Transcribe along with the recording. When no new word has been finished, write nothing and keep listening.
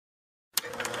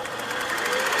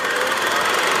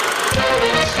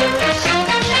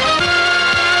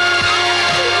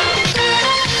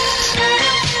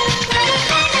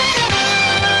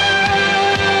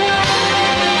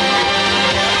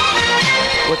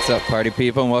What's up, party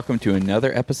people, and welcome to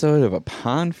another episode of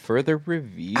Upon Further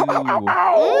Review.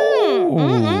 Ooh,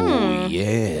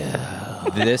 yeah.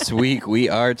 This week we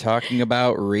are talking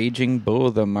about Raging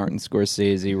Bull, the Martin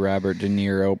Scorsese, Robert De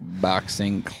Niro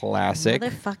boxing classic.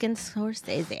 Motherfucking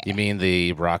Scorsese. You mean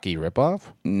the Rocky ripoff?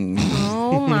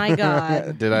 Oh my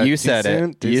God. Did I? You said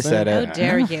it. You said How it.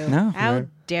 dare you? No. How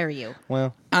dare you?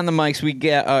 Well, On the mics, we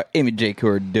got Amy J.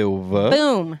 Cordova.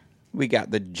 Boom. We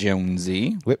got the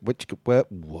Jonezy.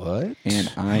 what?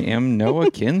 And I am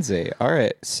Noah Kinsey. All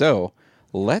right, so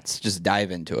let's just dive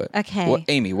into it. Okay.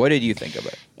 Amy, what did you think of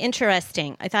it?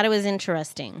 Interesting. I thought it was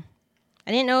interesting.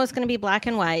 I didn't know it was going to be black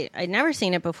and white. I'd never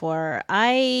seen it before.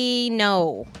 I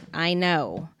know.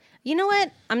 You know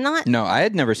what? I'm not. No, I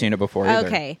had never seen it before either.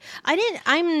 Okay.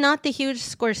 I'm not the huge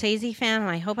Scorsese fan, and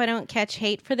I hope I don't catch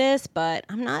hate for this, but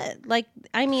I'm not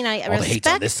I all respect. the hate's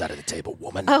on this side of the table,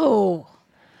 woman. Oh.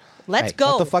 Let's Hey, go.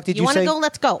 what the fuck did you want to say? go?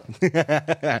 Let's go. You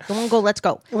want to go? Let's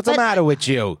go. What's the matter with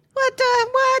you? What? What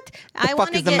the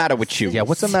fuck is the matter with you? Yeah,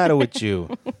 what's the matter with you?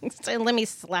 So let me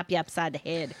slap you upside the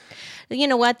head. You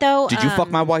know what, though? Did you fuck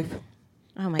my wife?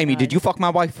 Oh, my Amy, God. did you fuck my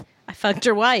wife? I fucked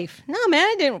your wife. No, man,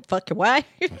 I didn't fuck your wife.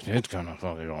 It's gonna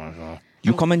fucking go.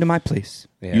 You come into my place.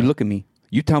 Yeah. You look at me.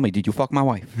 You tell me, did you fuck my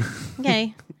wife?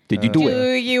 Okay. Did you do it?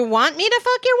 Do you want me to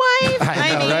fuck your wife?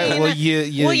 I know, right? Well,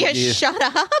 will you shut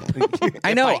up?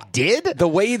 I know. I did? The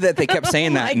way that they kept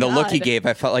saying that my and the look he God. gave,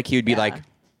 I felt like he would be like,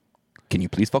 can you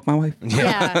please fuck my wife?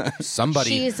 Yeah.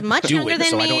 Somebody She's much do younger it than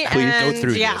so me. I don't have to and go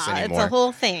through yeah, this it's anymore. a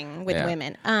whole thing with Yeah.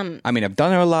 women. I mean, I've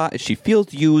done her a lot. She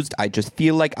feels used. I just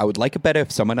feel like I would like it better if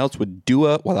someone else would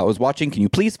do it while I was watching. Can you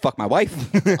please fuck my wife?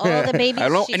 All the babies. I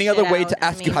don't know she any other shit way out. to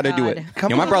ask I you mean, how to do it. God.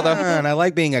 You're my brother. on, I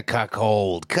like being a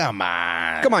cuckold. Come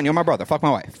on. Come on, you're my brother. Fuck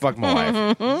my wife. Fuck my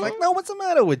wife. It's like, no, what's the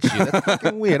matter with you? That's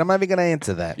fucking weird. I'm not even going to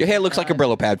answer that. Your hair looks like a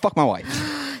Brillo pad. Fuck my wife.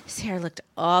 His hair looked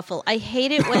awful. I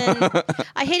hate it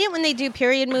when they do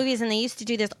period movies, and they used to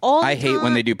do this all the I time. hate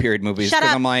when they do period movies Shut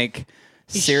because up. I'm like,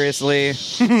 seriously?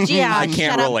 Yeah, I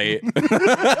can't shut up. relate.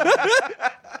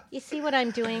 You see what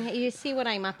I'm doing? You see what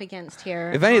I'm up against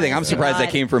here? If anything, I'm Honest to surprised that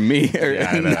God. came from me, or Yeah,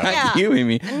 I know. not Yeah. you,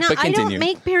 Amy. No, but I continue. don't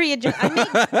make period jokes.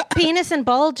 I make penis and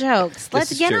ball jokes. This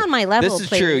Let's is get true. on my level, This is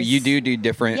please. true. You do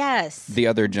different. Yes. The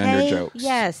other gender Okay? jokes.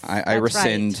 Yes, I that's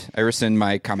rescind. right. I rescind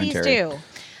my Please commentary. do.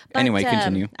 But, Anyway,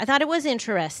 continue. I thought it was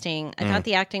interesting. I thought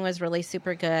the acting was really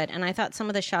super good, and I thought some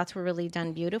of the shots were really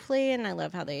done beautifully. And I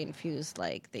love how they infused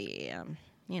like the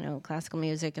classical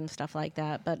music and stuff like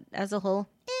that. But as a whole,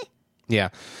 Yeah,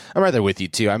 I'm right there with you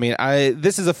too. I mean,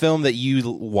 this is a film that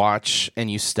you watch and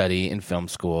you study in film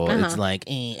school. It's like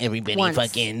everybody Once.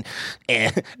 fucking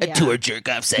a tour jerk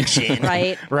off section,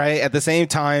 Right. Right. At the same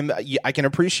time, I can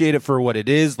appreciate it for what it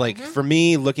is. Like for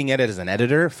me, looking at it as an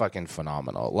editor, fucking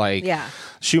phenomenal. Like Yeah.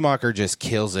 Schumacher just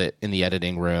kills it in the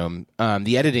editing room.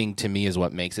 The editing to me is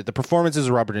what makes it. The performances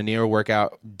of Robert De Niro work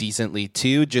out decently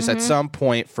too. Just at some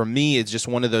point, for me, it's just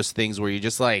one of those things where you're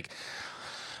just like,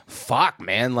 fuck,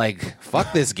 man, like,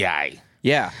 fuck this guy.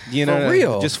 Yeah, You know, for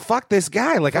real. just fuck this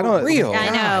guy. Like, I don't. real. I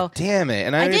God know. Damn it.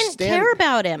 And I I didn't understand. care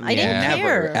about him. I didn't never.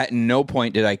 care. At no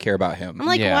point did I care about him. I'm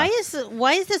like, Yeah.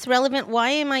 why is this relevant? Why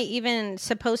am I even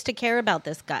supposed to care about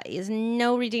this guy? He has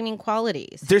no redeeming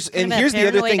qualities. And here's the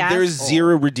other thing: there's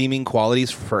zero redeeming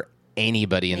qualities for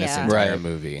anybody in this Yeah. entire Right.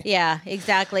 movie. Yeah,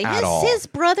 exactly. At all. His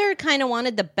brother kind of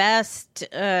wanted the best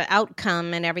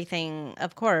outcome and everything,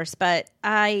 of course, but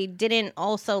I didn't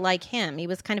also like him. He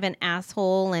was kind of an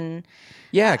asshole, and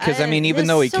Yeah, because I mean, even was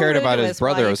though he so cared rude about to his his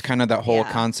brother, it wife. was kind of that whole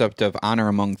Yeah. concept of honor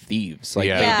among thieves. Like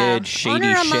Yeah. they did shady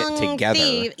Honor shit among together.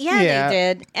 Yeah, Yeah. they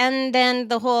did. And then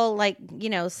the whole,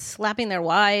 slapping their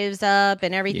wives up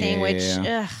and everything, which,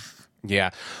 Yeah. ugh.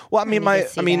 Yeah. Well, I mean, didn't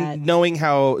see that. knowing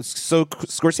how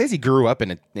Scorsese grew up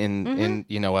in a building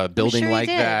sure he like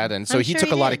did. that, and so I'm he sure took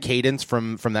he a lot did. of cadence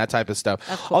from that type of stuff.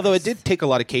 Of course. Although it did take a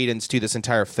lot of cadence to this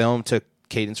entire film. Took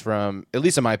cadence from, at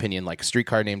least in my opinion, like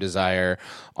Streetcar Named Desire,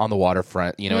 On the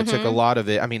Waterfront. You know, it took a lot of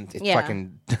it. I mean, it Yeah.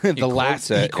 fucking He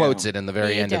he quotes it in the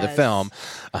very He end of the does. film.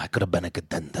 I could have been a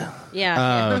contender.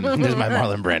 Yeah. There's my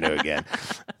Marlon Brando again.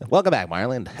 Welcome back,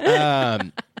 Marlon.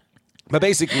 But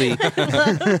basically,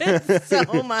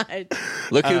 so much.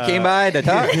 Look who came by to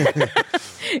talk. Sit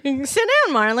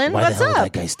down, Marlon. why What's the hell did up?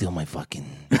 that guy steal my fucking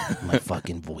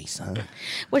voice, huh?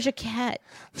 Where's your cat?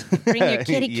 Bring your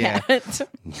kitty Yeah. cat.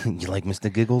 You like Mr.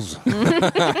 Giggles?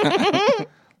 It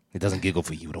doesn't giggle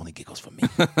for you. It only giggles for me.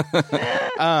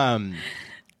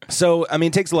 So, I mean,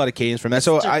 it takes a lot of cadence from that.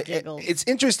 So, Giggles. it's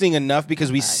interesting enough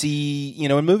because we see,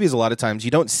 in movies a lot of times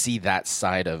you don't see that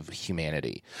side of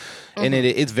humanity. And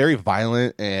it's very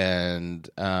violent and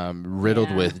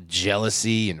riddled with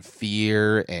jealousy and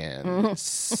fear and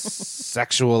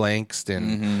sexual angst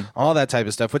and all that type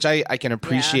of stuff, which I can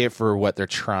appreciate for what they're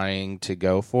trying to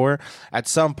go for. At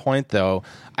some point, though,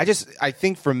 I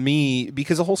think for me,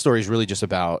 because the whole story is really just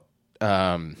about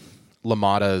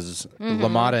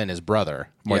LaMotta and his brother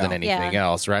more than anything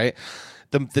else, right?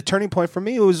 The turning point for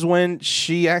me was when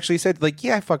she actually said, like,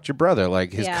 I fucked your brother.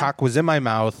 Like, his cock was in my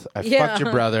mouth. I fucked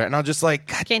your brother. And I'm just like,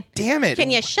 God damn it.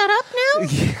 Can you shut up now?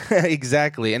 Yeah,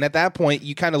 exactly. And at that point,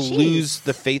 you kind of lose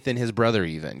the faith in his brother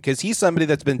even. Because he's somebody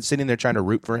that's been sitting there trying to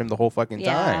root for him the whole fucking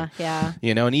time. Yeah.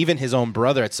 And even his own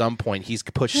brother at some point, he's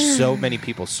pushed so many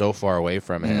people so far away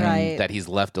from him that he's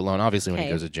left alone, obviously, when he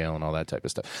goes to jail and all that type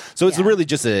of stuff. So it's really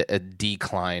just a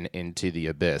decline into the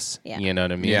abyss. Yeah. You know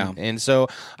what I mean? Yeah. And so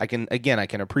I can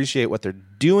appreciate what they're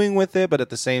doing with it, but at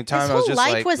the same time, I was just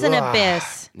like, his whole life was an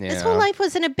abyss. Yeah. His whole life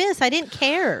was an abyss. I didn't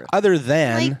care. Other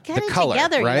than Like, get the it color,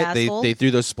 together, right? you They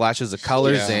threw those splashes of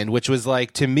colors in, which was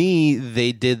like, to me,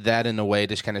 they did that in a way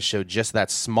to kind of show just that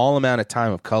small amount of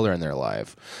time of color in their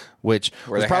life. Which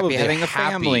was probably having a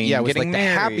family, it was like married.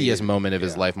 the happiest moment of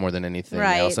his life more than anything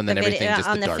else, and then everything just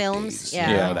on the dark films, days,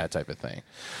 that type of thing.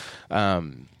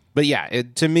 But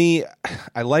to me,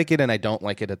 I like it and I don't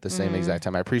like it at the same exact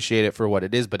time. I appreciate it for what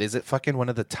it is, but is it fucking one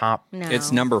of the top? No.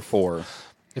 It's number 4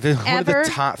 If it's one of the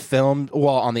top filmed,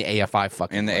 on the AFI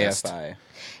fucking in the list. AFI.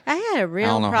 I had a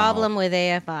real problem with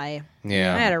AFI.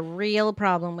 Yeah. I had a real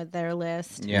problem with their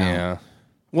list. Yeah.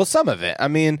 Well, some of it. I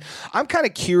mean, I'm kind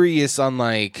of curious on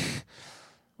like.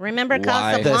 Remember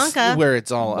Why? Casablanca? Where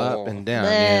it's all up and down,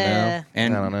 And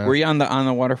And I don't know. were you on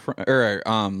the waterfront or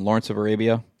Lawrence of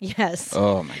Arabia? Yes.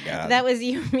 Oh my God. That was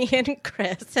you, me, and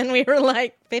Chris. And we were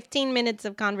like 15 minutes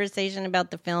of conversation about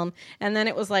the film. And then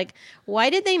it was like, why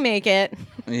did they make it?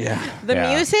 Yeah. The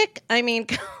music? I mean,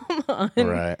 come on.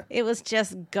 Right. It was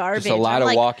just garbage. Just a lot I'm of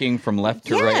like, walking from left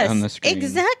to right on the screen.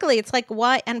 Exactly. It's like,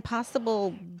 why? And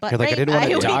possible butt You're like, I rape? didn't want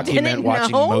to we document didn't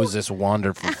watching know. Moses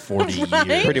wander for 40 Right?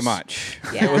 years. Pretty much.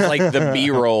 Yeah. It was like the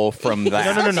B-roll from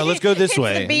that. No. Let's go this It's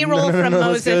way. the B-roll from Let's go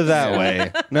Moses. that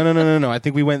way. No. I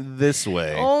think we went this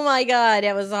way. Oh my God,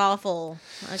 it was awful.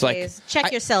 Okay, like,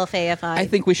 check yourself, AFI. I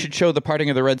think we should show the parting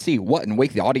of the Red Sea. What, and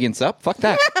wake the audience up? Fuck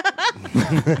that.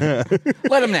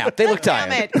 Let them nap. They look Damn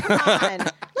tired. it. Come on.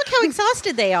 Look how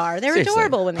exhausted they are. They're Seriously.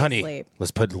 adorable when they Honey, sleep.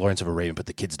 let's put Lawrence of Arabia and put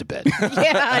the kids to bed.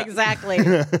 Yeah, exactly.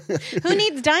 Who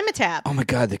needs Dimetap? Oh my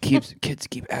God, the kids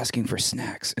keep asking for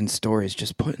snacks and stories.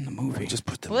 Just put in the movie. Just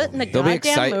put them What in the They'll be goddamn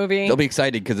excited. movie? They'll be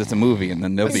excited because it's a movie, and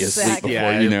then they'll be asleep Exactly.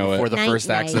 before you know before it. the first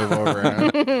act's Night.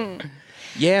 over.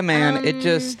 Yeah, man, it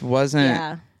just wasn't.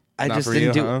 Yeah. I Not just for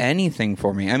didn't you, do huh? anything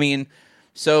for me. I mean,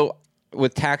 so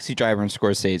with Taxi Driver and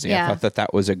Scorsese, Yeah. I thought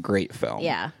that was a great film.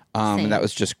 Yeah, same. That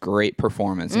was just great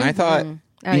performance, and I thought,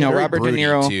 Oh, yeah. Robert De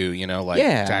Niro too, like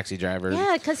Yeah. Taxi Driver.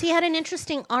 Yeah, because he had an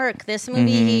interesting arc. This movie,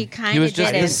 he kind was of just-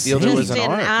 I didn't. didn't feel there He's was an been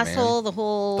arc, an man. asshole the The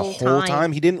whole whole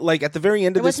time he didn't at the very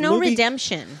end There of was this no movie.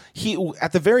 redemption. He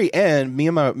at the very end, me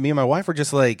and my wife were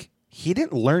just like, he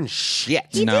didn't learn shit.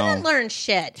 He No. didn't learn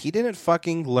shit. He didn't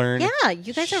fucking learn. Yeah,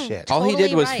 you guys are shit. all he totally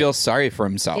did was right. feel sorry for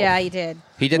himself. Yeah, he did.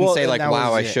 He didn't Well, say and like, that "Wow,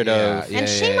 was I it. should have." Yeah. And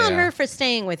shame on her for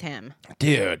staying with him.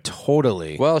 Dude,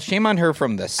 totally. Well, shame on her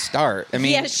from the start. I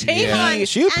mean, Yeah, shame yeah. on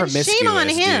She was and shame on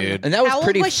promiscuous, him. dude. And that was How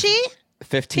pretty old was she?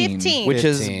 15, 15. which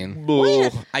 15. is bull.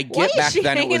 I why get is back she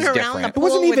then it was hanging around different. the it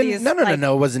wasn't pool with even. these, No. like,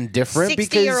 It wasn't different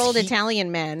because 60-year-old he-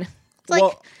 Italian men. It's like,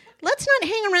 Well- let's not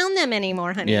hang around them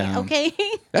anymore, honey. Yeah. Okay?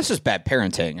 That's just bad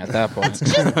parenting at that point.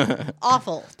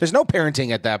 Awful. There's no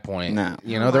parenting at that point. No.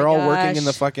 Oh they're my all working in gosh.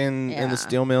 the fucking in Yeah. the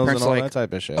steel mills Parents and all like, that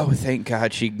type of shit. Oh, thank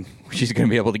God she's going to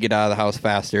be able to get out of the house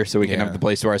faster so we can Yeah. have the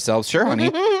place to ourselves. Sure,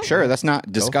 honey. Sure, that's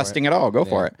not disgusting at all. Go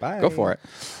for it. Bye. Go for it.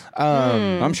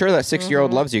 I'm sure that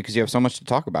 6-year-old loves you because you have so much to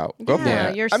talk about. Go for Yeah,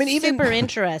 it. you're I mean, even- super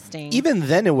interesting. Even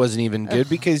then, it wasn't even good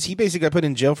because he basically got put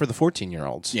in jail for the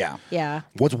 14-year-olds. Yeah. yeah.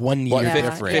 What's 1 year What, Yeah.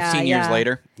 difference? 15 years Yeah.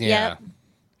 later? Yeah. Yep.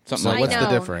 Something So like what's that.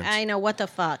 the know. difference? I know. What the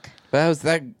fuck? That was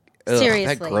that. Ugh,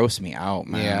 Seriously. that grossed me out,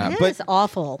 man. Yeah. That but- is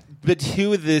awful. But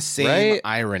to the same Right?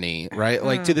 irony, right?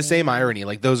 Like to the same irony,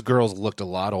 like those girls looked a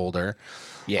lot older.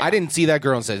 Yeah. I didn't see that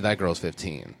girl and said that girl's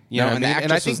 15. You No, know what and the I mean? actress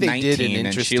And I think was they 19, did an and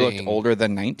interesting. she looked older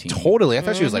than 19. Totally, I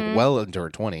thought she was like well into her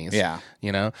 20s. Yeah.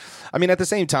 you know. I mean, at the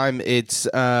same time, it's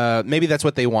maybe that's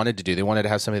what they wanted to do. They wanted to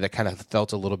have somebody that kind of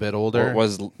felt a little bit older. Or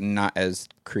was not as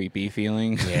creepy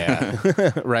feeling. Yeah,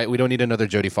 right. We don't need another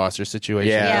Jodie Foster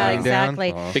situation. Yeah. Yeah, going down.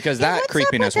 exactly. Oh. Because Yeah, that what's up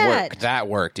creepiness with that? worked. That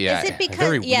worked. Yeah, Is it because in a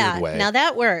very yeah? weird way. Now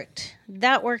that worked.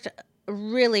 That worked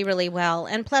really, really well.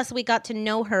 And plus, we got to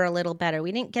know her a little better.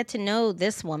 We didn't get to know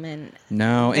this woman.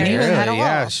 No, and very even well at all.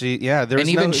 There was and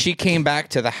even she came back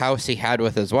to the house he had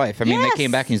with his wife. I mean, they Yes.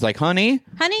 came back and he's like, honey,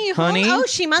 Honey, you Honey? home? Oh,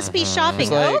 she must be shopping.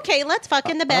 It's like, Okay, let's fuck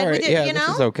in the bed all right, with it, yeah, you know?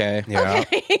 this is okay. Yeah.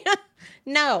 Okay.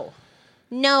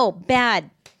 No, bad.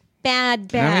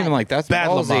 And I'm even like, that's Bad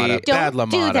ballsy. LaMotta. Don't Bad do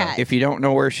LaMotta. that. If you don't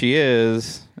know where she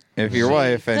is, if your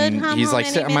wife, and come he's home like,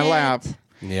 any sit on my lap, minute.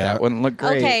 Yeah. that wouldn't look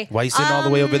great. Okay. Why you sitting all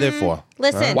the way over there for?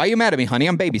 Listen. Why are you mad at me, honey?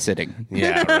 I'm babysitting.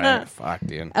 Yeah, right. Fuck,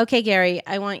 dude. Okay, Gary,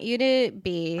 I want you to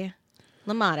be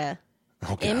LaMotta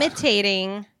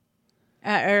imitating,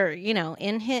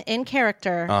 in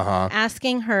character,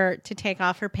 asking her to take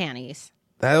off her panties.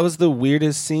 That was the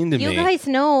weirdest scene to You me. guys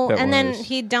know, That and then was.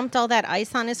 he dumped all that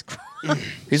ice on his crotch.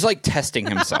 He's like testing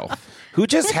himself. Who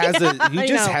just has a I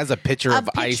know. picture A of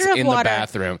ice picture of in water. the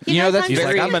bathroom? He You know, knows that's I'm He's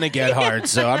very- like, I'm gonna get hard,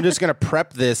 so I'm just gonna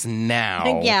prep this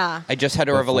now. Yeah. I just had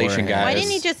a revelation, Beforehand. guys. Why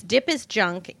didn't he just dip his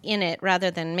junk in it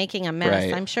rather than making a mess?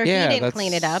 Right. I'm sure Yeah, he didn't that's-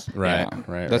 clean it up. Right, Yeah,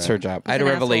 right. That's her job. I had a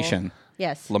an revelation. asshole.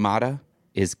 Yes. LaMotta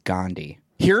is Gandhi.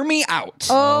 Hear me out.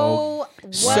 Oh,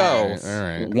 So, what? All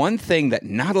right. one thing that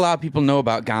not a lot of people know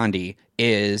about Gandhi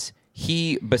is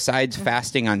he, besides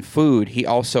fasting on food, he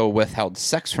also withheld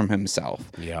sex from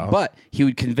himself. Yeah. But he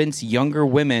would convince younger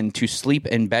women to sleep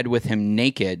in bed with him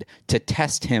naked to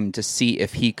test him to see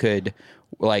if he could,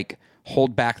 like,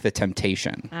 hold back the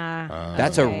temptation.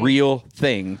 That's okay. a real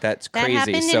thing. That's That crazy.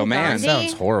 happened So, in man, Gandhi?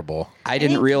 Sounds horrible. I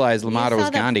didn't think realize you LaMotta saw was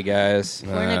the Gandhi, guys.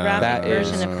 Pornographic That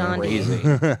version is of Gandhi.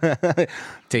 crazy.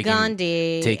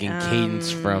 Taking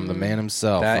cadence from the man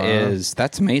himself.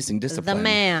 That's amazing The discipline.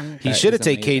 man. He That should have is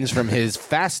taken amazing. cadence from his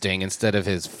fasting instead of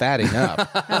his fatting up.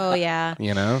 Oh, yeah.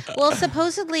 You know? Well,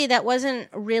 supposedly that wasn't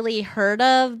really heard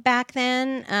of back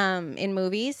then in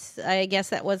movies. I guess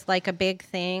that was like a big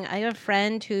thing. I have a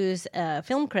friend who's a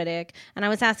film critic, and I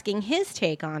was asking his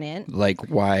take on it. Like,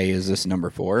 why is this number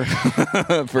 4?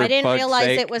 I didn't realize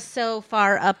it was so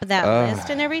far up that list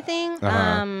and everything.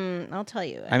 I'll tell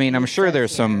you. I mean, I'm sure It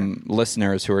there's says some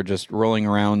listeners who are just rolling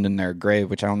around in their grave,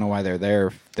 which I don't know why they're there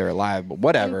if they're alive, but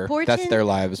whatever. That's Important their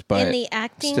lives. But in the just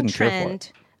acting didn't care for it.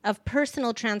 trend of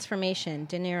personal transformation,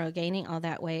 De Niro gaining all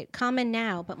that weight, common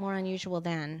now, but more unusual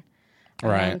then.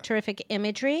 Right. Terrific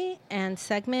imagery and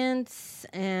segments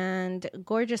and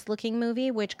gorgeous looking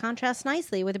movie, which contrasts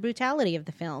nicely with the brutality of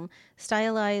the film.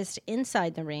 Stylized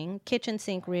inside the ring, kitchen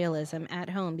sink realism at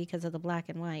home because of the black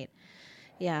and white.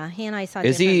 Yeah, he and I saw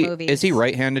Is different movies. he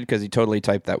right-handed? Because he totally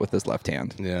typed that with his left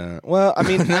hand. Yeah. Well, I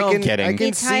mean, No, I I'm kidding. can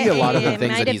He see a lot of the might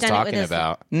things that have he's done it with talking his-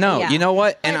 about. No, Yeah. you know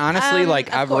what? And But, honestly, like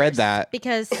of I've read course, that.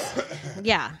 because,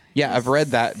 yeah, Yeah, I've read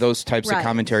that those types of Right.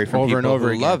 commentary from Over people and over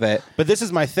who again. love it. But this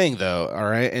is my thing, though. All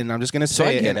right, and I'm just gonna say I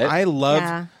it. get and it. I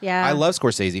love, Yeah. I love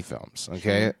Scorsese films.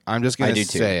 Okay, I'm just gonna I do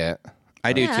too. say it.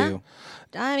 I do Yeah. too.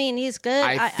 I mean, he's good.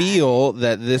 I feel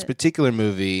that this particular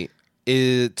movie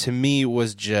to me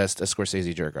was just a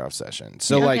Scorsese jerk off session.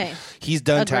 So Yeah. like Okay. he's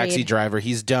done Taxi Agreed. Driver,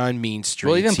 he's done Mean Streets.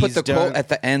 We'll even put he's the done, quote at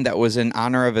the end that was in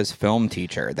honor of his film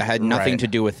teacher that had nothing Right. to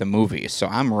do with the movie. So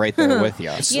I'm right there with you.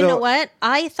 You know what?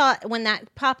 I thought when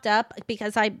that popped up,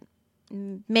 because I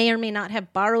may or may not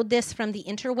have borrowed this from the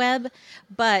interweb,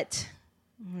 but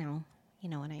you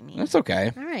know what I mean. That's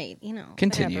okay. All right,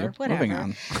 Continue. whatever. Moving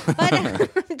on.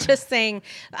 But just saying,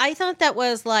 I thought that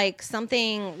was like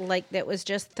something like that was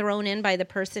just thrown in by the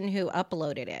person who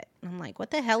uploaded it. I'm like,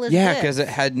 what the hell is Yeah, this? because it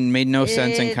had made no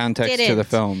sense in It context to didn't. the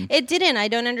film. It didn't. I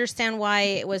don't understand why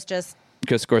it was just.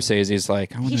 Because Scorsese's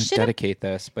like, I want to should've- dedicate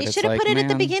this, but He it's should have like, put it at the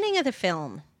man. beginning of the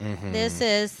film. This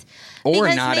is Or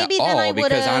because not at maybe then I all,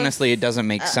 because would've- honestly, it doesn't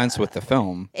make sense with the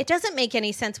film. It doesn't make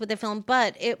any sense with the film,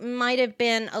 but it might have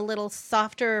been a little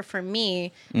softer for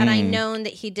me had I known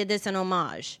that he did this in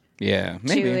homage Yeah,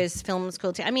 maybe. to his film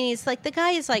school. I mean, he's like, the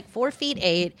guy is like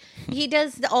 4'8". He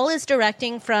does all his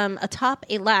directing from atop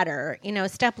a ladder, a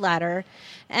step ladder,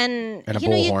 and And a you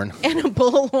know, bullhorn. and a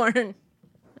bullhorn.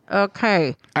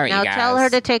 Okay, All right, now you tell her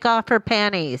guys. to take off her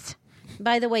panties.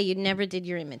 By the way, you never did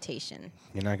your imitation.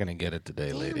 You're not gonna get it today,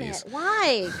 Damn ladies. it.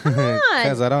 Why? Come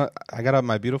Because on. I got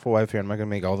my beautiful wife here. I'm not gonna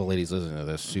make all the ladies listen to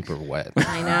this super wet.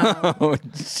 I know. Oh,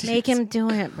 jeez. Make him do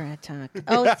it, Brad Tuck.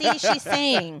 Oh, see, she's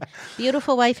saying.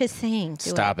 Beautiful wife is saying.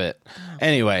 Do Stop it.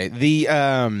 Anyway, the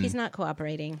He's not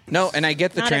cooperating. No, and I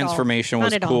get the Not at all. transformation Not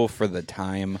was at all. cool for the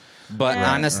time, but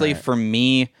Yeah. honestly, for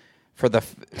me,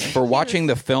 for watching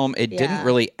the film, it didn't Yeah.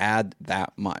 really add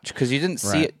that much because you didn't see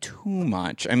Right. it too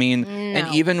much. I mean, and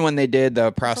No. even when they did the a lot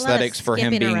of prosthetics for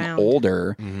him skipping being around.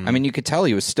 older, I mean, you could tell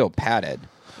he was still padded.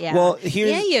 Yeah. Well,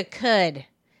 here's- Yeah, you could.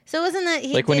 So wasn't that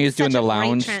Like when he did was doing such the a great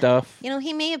lounge stuff?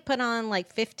 He may have put on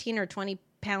like 15 or 20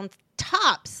 pound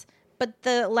tops but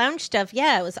the lounge stuff,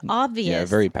 it was obvious. Yeah,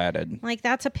 very padded. Like,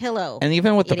 that's a pillow. And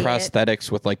even with idiot. the prosthetics,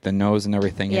 with like the nose and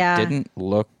everything, it didn't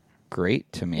look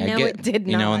great to me. No, I get, it did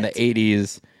you know, in the not.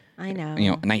 80s, I know.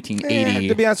 1980.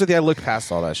 To be honest with you, I looked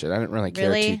past all that shit. I didn't really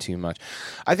care Really? too much.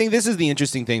 I think this is the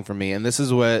interesting thing for me, and this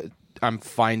is what I'm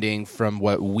finding from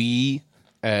what we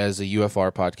as a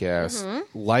UFR podcast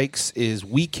likes is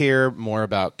we care more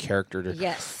about character to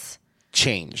Yes.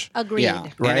 change. Agreed. Yeah,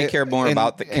 and I care more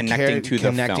about the connecting to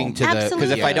the film. Absolutely.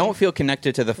 Because if I don't feel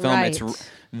connected to the film,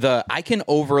 Right. I can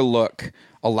overlook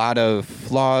a lot of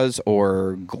flaws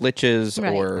or glitches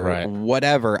Right. or Right.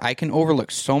 whatever. I can overlook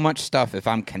so much stuff if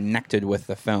I'm connected with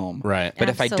the film. Right. But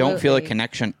if I don't feel a Absolutely.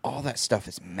 connection, all that stuff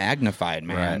is magnified,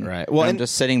 man. Right. Well, Well, I'm and-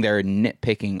 just sitting there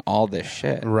nitpicking all this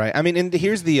shit. Right. I mean, and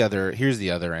here's the other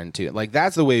end to it. Like,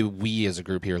 that's the way we as a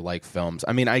group here like films.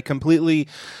 I mean, I completely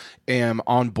am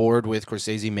on board with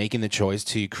Scorsese making the choice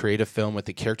to create a film with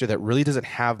a character that really doesn't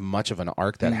have much of an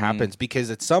arc that happens, because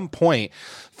at some point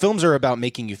films are about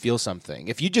making you feel something.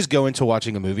 If you just go into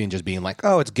watching a movie and just being like,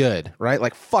 oh, it's good, right?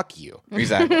 Like, fuck you.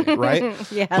 Exactly. Right?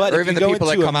 Yeah. But Or if even you the go people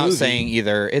that into a come out movie- saying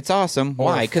either it's awesome,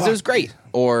 why? Because it was fuck. great,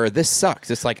 or this sucks.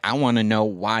 It's like, I want to know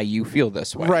why you feel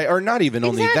this way. Right, or not even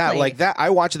only that. Exactly. Like that,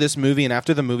 I watched this movie, and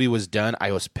after the movie was done,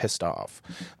 I was pissed off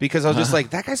because I was just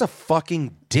like, "That guy's a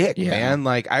fucking dick, Yeah. man!"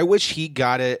 Like, I wish he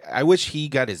got it. I wish he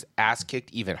got his ass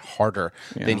kicked even harder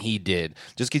than he did,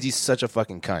 just because he's such a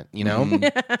fucking cunt, you know.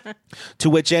 To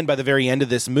which end, by the very end of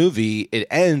this movie, it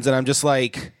ends, and I'm just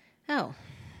like, Oh,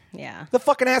 yeah. the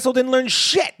fucking asshole didn't learn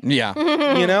shit. Yeah.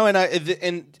 You know,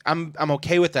 and I'm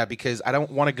okay with that, because I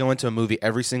don't want to go into a movie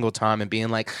every single time and being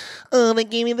like, oh, they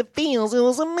gave me the feels, it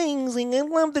was amazing, I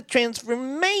love the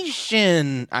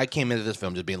transformation. I came into this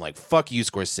film just being like, fuck you,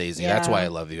 Scorsese. That's Yeah. why I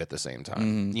love you at the same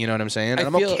time. You know what I'm saying? And I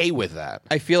I'm feel- okay with that.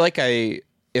 I feel like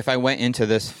if I went into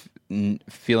this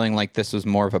feeling like this was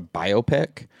more of a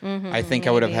biopic, I think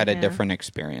I would have had a maybe, different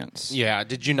experience. Yeah.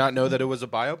 Did you not know that it was a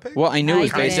biopic? Well, I knew it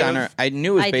was I based didn't. on a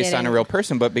didn't. real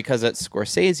person, but because it's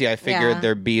Scorsese, I figured Yeah.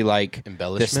 there'd be like this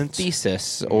Embellishments?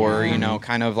 thesis, or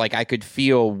kind of like I could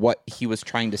feel what he was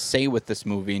trying to say with this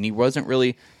movie, and he wasn't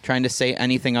really trying to say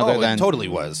anything other than it totally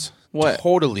was. What?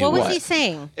 Totally What was. was he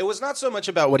saying? It was not so much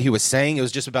about what he was saying, it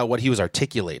was just about what he was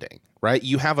articulating, right?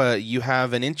 You have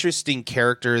an interesting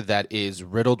character that is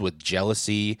riddled with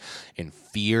jealousy and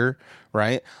fear,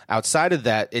 right? Outside of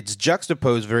that, it's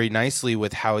juxtaposed very nicely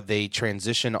with how they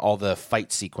transition all the fight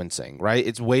sequencing, right?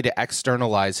 It's a way to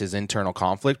externalize his internal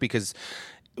conflict, because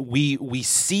we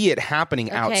see it happening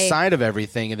outside of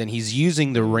everything, and then he's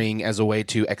using the ring as a way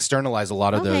to externalize a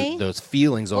lot of those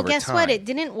feelings over time. Well, guess what? It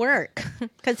didn't work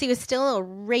because he was still a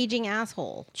raging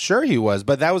asshole. Sure he was,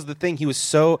 but that was the thing. He was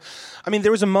so... I mean,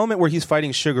 there was a moment where he's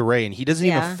fighting Sugar Ray, and he doesn't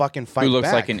even fucking fight who looks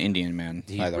back. like an Indian man.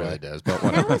 He by the really way, does, but That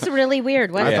whatever. was really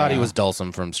weird. Wasn't I it? thought he was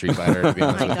Dulcim from Street Fighter, to be Oh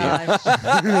honest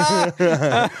my with you.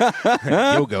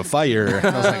 gosh. Yoga fire.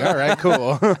 I was like, all right,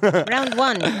 cool. Round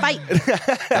one, fight.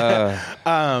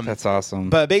 that's awesome.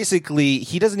 But basically,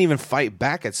 he doesn't even fight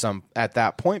back at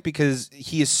that point, because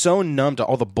he is so numb to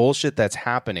all the bullshit that's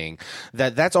happening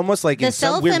that's almost like The in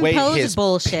some weird way self-imposed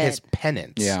bullshit. his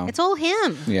penance. Yeah. It's all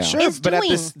him. Yeah. Sure, It's but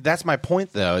doing. that's my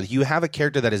point, though. You have a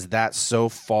character that is that so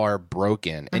far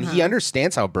broken, and he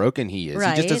understands how broken he is. He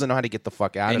Right. just doesn't know how to get the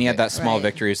fuck out of and he it. had that small Right.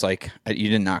 victory. It's like, you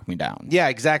didn't knock me down. Yeah,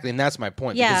 exactly, and that's my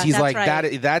point. Yeah, because he's that's like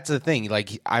right. that's the thing.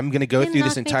 Like, I'm going to go Didn't through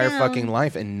this knock me entire down. fucking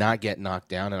life and not get knocked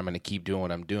down, and I'm going to keep doing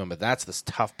what I'm doing. But that's the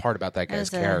tough part about that guy's As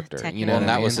a character. You technical know, And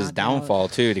what I that was mean? his downfall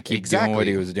too, to keep doing what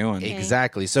he was doing.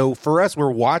 Exactly. So for us,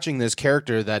 we're watching this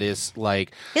character that is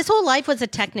like His whole life was a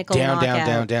technical down,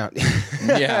 knockout. down.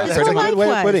 Yeah, His That's a whole good life way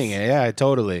of was. putting it. Yeah,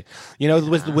 totally. You know,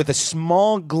 with a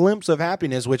small glimpse of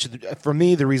happiness, which for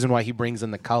me, the reason why he brings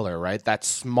in the color, right? That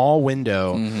small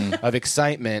window of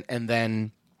excitement, and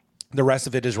then the rest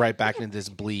of it is right back into this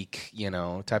bleak,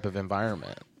 type of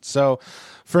environment. So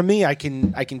for me, I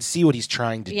can see what he's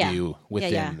trying to Yeah. do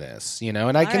within Yeah. this, and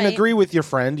I can right. agree with your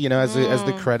friend, as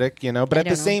the critic, but at don't the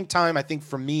know. same time, I think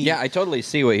for me, Yeah, I totally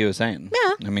see what he was saying.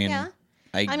 Yeah, I mean, yeah.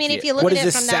 I mean, if get- you look what at is it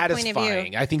this from that point of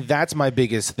satisfying? view. I think that's my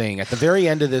biggest thing. At the very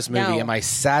end of this movie, No. am I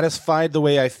satisfied the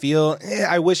way I feel?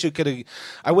 I wish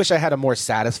I had a more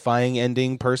satisfying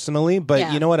ending personally, but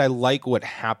Yeah. you know what? I like what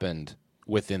happened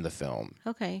within the film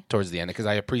Okay. towards the end, because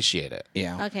I appreciate it.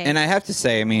 Yeah. Okay. And I have to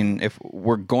say, I mean, if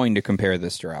we're going to compare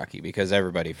this to Rocky, because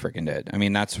everybody freaking did. I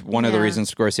mean, that's one of the Yeah.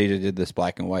 reasons Scorsese did this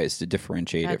black and white, is to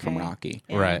differentiate it from Okay. Rocky.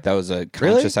 Yeah. Right. That was a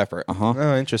conscious effort. Uh-huh.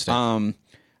 Oh, interesting.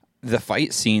 The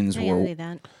fight scenes I were agree with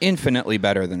that. infinitely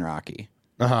better than Rocky.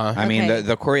 I mean,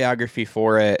 the choreography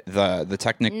for it, the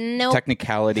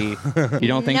technicality. You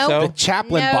don't think so? The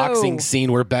Chaplin boxing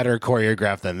scene were better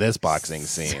choreographed than this boxing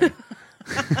scene.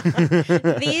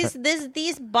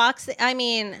 These boxing. I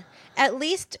mean, at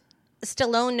least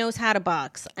Stallone knows how to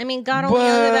box. I mean, God only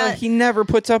knows about. He never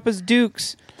puts up his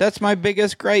dukes. That's my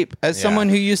biggest gripe. As someone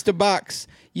who used to box,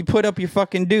 you put up your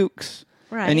fucking dukes.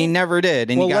 Right. And he never did.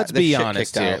 And let's be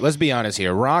honest here. Let's be honest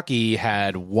here. Rocky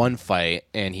had one fight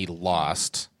and he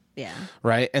lost. Yeah.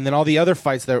 Right? And then all the other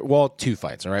fights two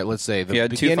fights, all right? Let's say the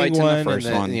beginning 2 fights one, in the first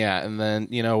one. Yeah, and then,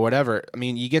 whatever. I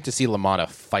mean, you get to see LaMotta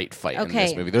fight in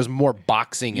this movie. There's more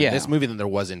boxing in this movie than there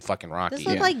was in fucking Rocky. This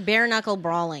looked like bare knuckle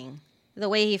brawling. The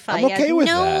way he fights. I'm okay with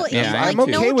that. Yeah, I'm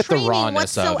okay with the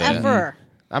rawness whatsoever. of it.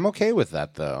 I'm okay with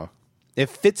that, though. It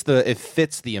fits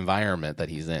the environment that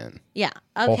he's in. Yeah,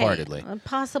 okay. Wholeheartedly.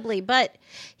 Possibly, but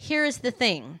here's the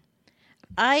thing.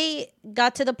 I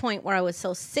got to the point where I was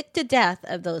so sick to death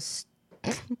of those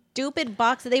stupid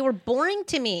boxes. They were boring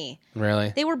to me.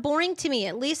 Really? They were boring to me.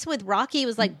 At least with Rocky, it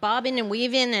was like bobbing and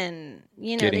weaving and,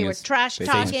 they were trash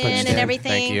talking and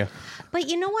everything. Thank you. But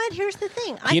you know what? Here's the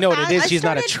thing. You know what it is? She's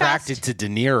not attracted to De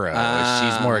Niro.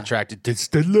 She's more attracted to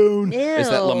Stallone. Is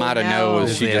that LaMotta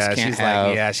knows she just can't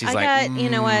have. She's like, you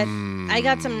know what? I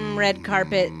got some red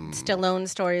carpet Stallone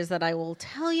stories that I will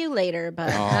tell you later,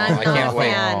 but I'm not a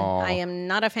fan. I am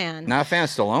not a fan. Not a fan of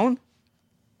Stallone?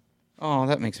 Oh,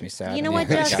 that makes me sad. You know what?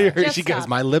 She goes,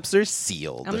 my lips are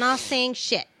sealed. I'm not saying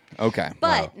shit. Okay.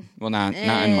 But well, not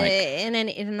on mic.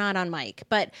 And not on mic.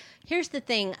 But here's the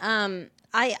thing.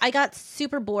 I got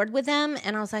super bored with them,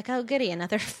 and I was like, oh, goody,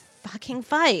 another fucking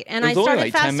fight. And I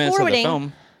started fast forwarding.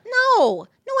 No,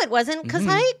 it wasn't, because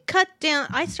I cut down.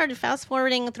 I started fast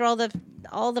forwarding through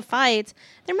all the fights.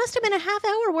 There must have been a half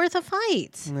hour worth of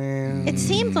fights. It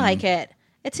seemed like it.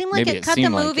 It seemed like it cut the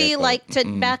movie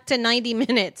back to 90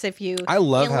 minutes if you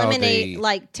eliminate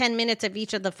like 10 minutes of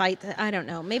each of the fights. I don't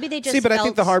know. Maybe they just but I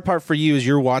think the hard part for you is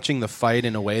you're watching the fight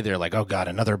in a way they're like, oh God,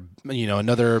 another meat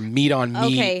on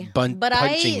meat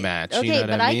punching match. Okay, you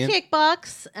know what I mean?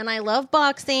 kickbox and I love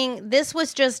boxing. This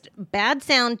was just bad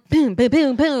sound. Boom, boom,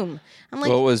 boom, boom. I'm like,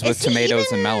 it was with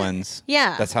tomatoes and melons.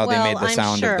 Yeah, that's how they made the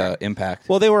sound of the impact.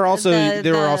 Well, they were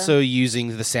also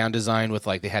using the sound design with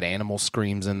they had animal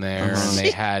screams in there, and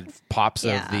they had pops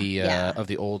of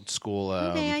the old school.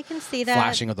 Okay, I can see that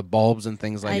flashing of the bulbs and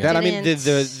things like that. I mean,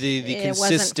 the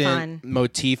consistent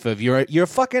motif of you're a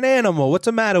fucking animal. What's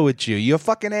the matter with you? You're a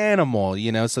fucking animal.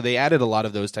 So they added a lot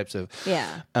of those types of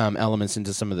elements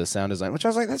into some of the sound design, which I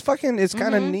was like, that's fucking. It's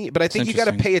kind of neat, but I think you got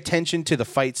to pay attention to the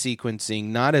fight sequencing,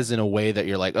 not as in a way that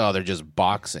you're like, oh, they're just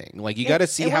boxing. Like you got to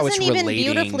see how it's relating. It wasn't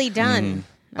even beautifully done.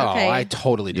 Okay. Oh, I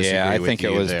totally disagree. Yeah, I with think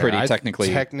you it was there. pretty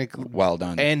technically well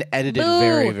done and edited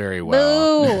very, very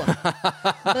well.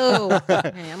 Boo!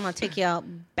 Hey, I'm gonna take you out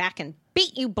back and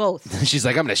beat you both. She's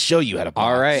like, I'm gonna show you how to box.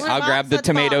 All right, I'll grab the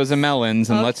tomatoes and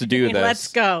melons and let's do this. Let's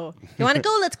go. You want to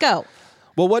go? Let's go.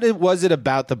 Well, what was it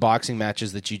about the boxing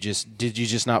matches that did you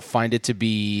just not find it to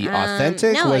be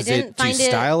authentic? No, was it too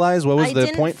stylized? What was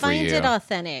the point for you? I didn't find it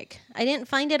authentic. I didn't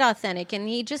find it authentic, and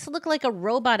he just looked like a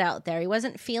robot out there. He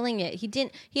wasn't feeling it.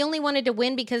 He only wanted to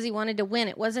win because he wanted to win.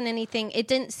 It wasn't anything. It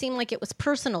didn't seem like it was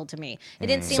personal to me. It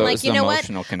didn't seem like, you know what?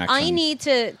 Connection. I need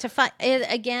to fight it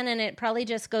again, and it probably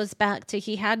just goes back to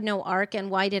he had no arc, and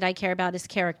why did I care about his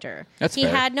character? He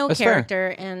had no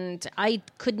character, and I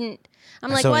couldn't. I'm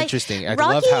like, so why? Interesting.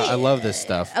 Rocky, I love this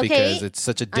stuff because it's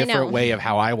such a different way of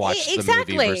how I watch the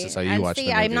movie versus how you watch the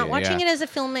movie. I'm not watching it as a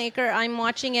filmmaker. I'm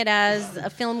watching it as a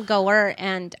film goer,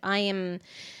 and I'm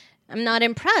not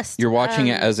impressed. You're watching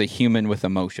it as a human with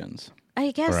emotions.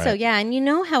 I guess so, yeah. And you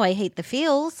know how I hate the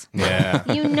feels.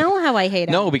 Yeah. You know how I hate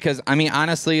them. No, because, I mean,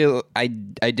 honestly, I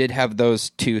did have those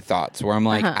two thoughts where I'm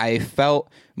like, I felt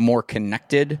more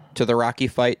connected to the Rocky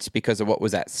fights because of what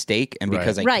was at stake and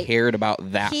because I cared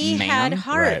about that he man. He had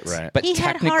heart. Right. But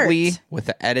technically, with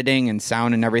the editing and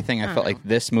sound and everything, I felt like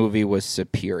this movie was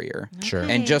superior. Sure.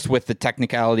 And just with the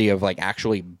technicality of,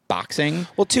 actually boxing.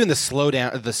 Well, too, in the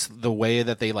slowdown, the way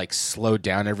that they, slowed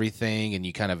down everything and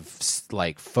you kind of,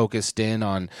 focused in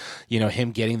on,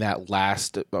 him getting that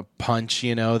last punch,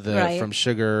 from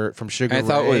Sugar Ray. I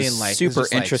thought it was super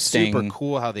interesting. Super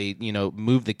cool how they,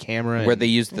 moved the camera. Where they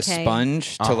used the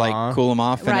sponge to, cool him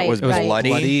off, and it was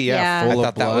bloody. Yeah. Full I of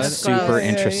thought blood. that was super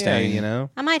interesting.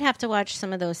 I might have to watch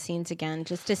some of those scenes again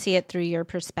just to see it through your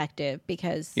perspective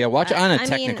because... Yeah, watch it on a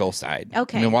technical side.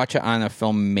 Okay. I mean, watch it on a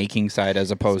filmmaking side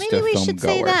as opposed to film goer. Maybe we should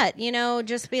say that,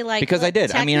 just be like... Because I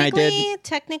did. I mean, I did...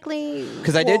 Technically...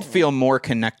 Because I did feel more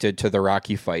connected to the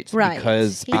Rocky fights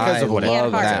because I of what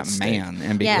love that man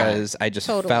and because I just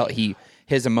felt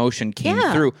his emotion came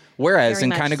through. Whereas, Very and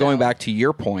much kind of so. going back to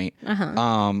your point,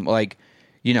 like,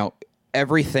 you know,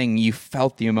 everything, you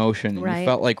felt the emotion. Right. You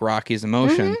felt like Rocky's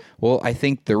emotion. Well, I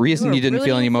think the reason you didn't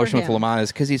feel any emotion with him. LaMotta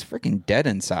is because he's freaking dead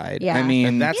inside. Yeah. I mean,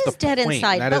 And that's He is the dead point.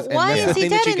 inside, And that but why and that's is the he thing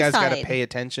that dead you guys got to inside? pay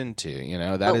attention to. You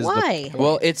know, that But is why? the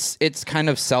well, it's kind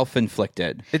of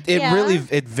self-inflicted. It Yeah. really,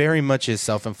 it very much is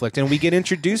self-inflicted, and we get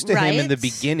introduced to him in the Right?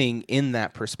 beginning in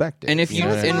that perspective. And if you- know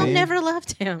what His I mom mean? never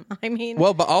loved him. I mean,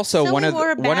 Well, but also so one he of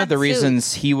wore a one of bad the suit.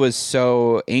 reasons he was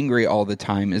so angry all the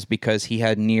time is because he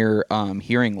had near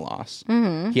hearing loss.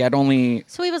 He had only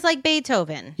so he was like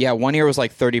Beethoven. 1 ear was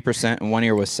like 30% and 1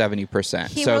 ear was 70%.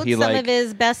 He so wrote he some like of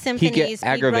his best symphonies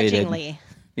aggravated. begrudgingly.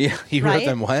 yeah. He wrote right?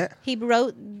 them what? He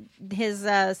wrote his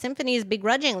symphonies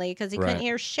begrudgingly because he Right. couldn't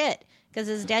hear shit because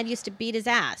his dad used to beat his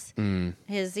ass.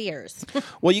 His ears.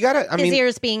 Well, you gotta. I His mean,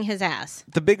 ears being his ass.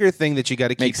 the bigger thing that you got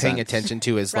to keep Makes paying sense. attention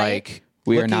to is Right? like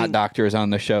We are looking- not doctors on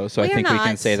the show, so I We are think we can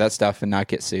not. say that stuff and not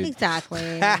get sued. Exactly.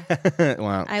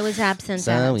 Wow. I was absent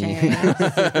Sorry.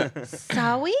 that day.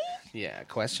 Sorry? Yeah,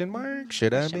 question mark?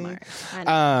 Should I be? Mark. I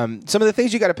don't Some of the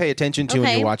things you got to pay attention to when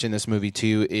Okay. you're watching this movie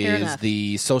too is enough.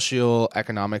 the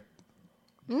socio-economic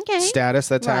Okay. status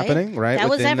that's happening, right? That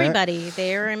was within everybody.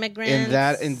 They're immigrants. in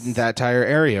that entire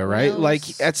area, right? Those-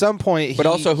 Like at some point, But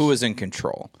also who was in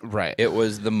control. Right. It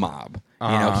was the mob. You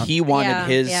know, he wanted Yeah,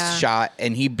 his yeah. shot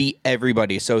and he beat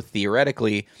everybody. So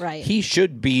theoretically, Right. he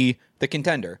should be the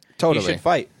contender. Totally. He should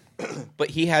fight. But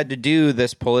he had to do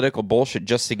this political bullshit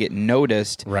just to get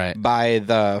noticed Right. by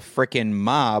the frickin'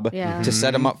 mob Yeah. to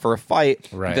set him up for a fight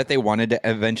Right. that they wanted to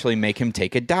eventually make him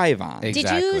take a dive on. Did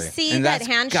Exactly. you see And that that's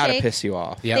handshake? gotta piss you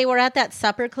off. Yep. They were at that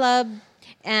supper club,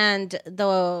 and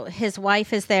his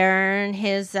wife is there, and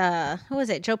his who was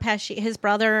it? Joe Pesci, his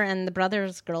brother, and the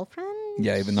brother's girlfriend.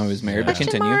 Yeah, even though he was married. But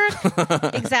Question continue.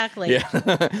 mark? Exactly.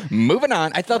 Moving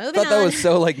on. I thought Moving that was on.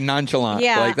 so like nonchalant.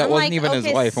 Yeah, Like that I'm wasn't like, even his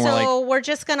okay, wife. And so we're like,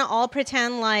 just gonna all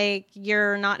pretend like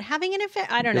you're not having an affair.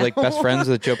 I don't you're know. like best friends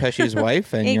with Joe Pesci's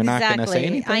wife, and you're not going to say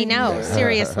anything. I know.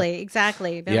 Seriously,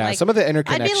 exactly. They're yeah, like, some of the I'd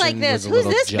interconnection be like this. was a Who's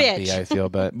little this jumpy, bitch? I feel,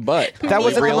 but But that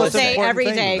was the all most day, important every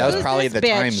thing. day. that was Who's probably this the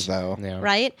bitch? times, though. Yeah.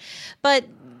 Right? But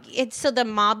it's so the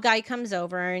mob guy comes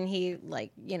over and he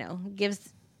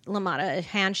gives LaMotta a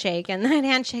handshake, and that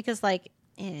handshake is like,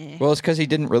 eh. Well, it's because he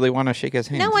didn't really want to shake his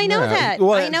hand. No, I know Yeah. that.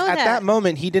 Well, I know at that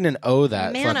moment, he didn't owe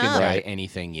that Man fucking up. guy Right.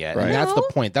 anything yet, Right. and that's the No,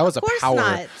 point. That was a of course power.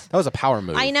 not. That was a power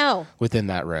move. I know. within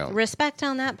that room. Respect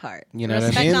on that part. You know what I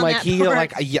Respect mean? on Like that he, part.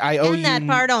 like I owe and you that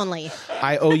part only.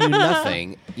 I owe you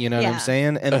nothing. You know what Yeah. I'm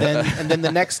saying? And then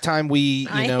the next time when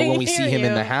we see hear him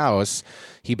in you. the house,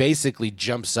 he basically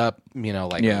jumps up,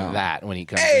 like Yeah. that when he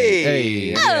comes.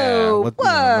 Hey! in. Oh,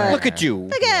 what? Look at you.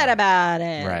 Forget about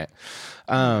it. Right.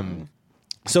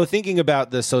 So thinking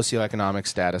about the socioeconomic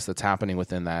status that's happening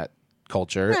within that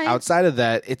culture, Right. outside of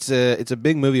that, it's a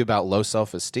big movie about low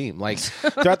self-esteem. Like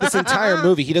throughout this entire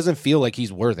movie, he doesn't feel like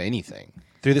he's worth anything.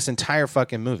 Through this entire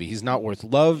fucking movie, he's not worth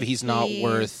love. He's not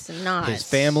worth not. his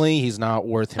family. He's not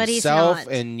worth But he's himself,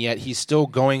 not. and yet he's still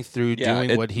going through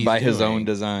doing what he's by doing. his own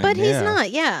design. But he's Yeah.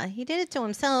 not. Yeah, he did it to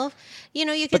himself. You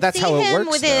could But that's see how it him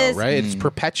works, with though, his right? It's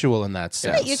perpetual in that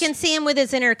sense. You can see him with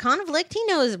his inner conflict. He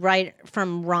knows right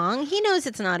from wrong. He knows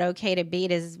it's not okay to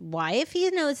beat his wife. He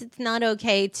knows it's not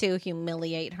okay to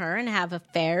humiliate her and have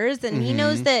affairs. And he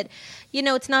knows that,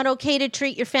 it's not okay to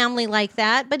treat your family like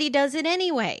that, but he does it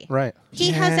anyway. Right.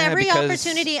 He has Yeah, every because-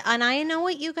 opportunity. And I know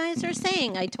what you guys are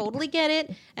saying. I totally get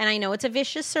it. And I know it's a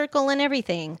vicious circle and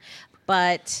everything.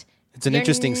 But It's an you're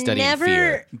interesting study in never-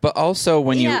 fear. But also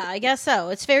when Yeah, I guess so.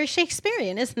 It's very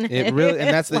Shakespearean, isn't it? It really, and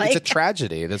that's it's a Like-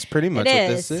 tragedy. That's pretty much It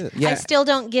what is. this is. Yeah. I still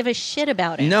don't give a shit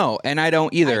about it. No, and I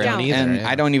don't either. I don't either, And yeah.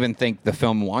 I don't even think the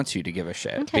film wants you to give a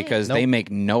shit Okay. because Nope. they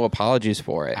make no apologies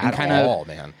for it. At and all,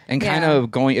 man. And kind Yeah.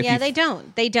 of going if yeah, you they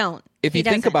don't. They don't. if He you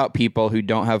think doesn't. about people who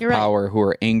don't have You're right. power who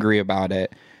are angry about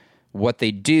it, what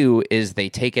they do is they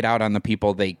take it out on the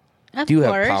people they Of do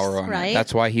course, have power on. right.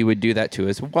 That's why he would do that to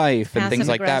his wife and things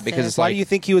like that because it's Why like do you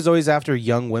think he was always after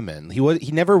young women?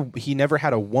 He never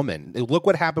had a woman. Look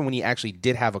what happened when he actually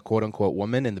did have a quote unquote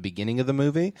woman in the beginning of the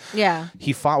movie. Yeah.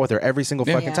 He fought with her every single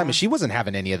fucking Yeah. time, and she wasn't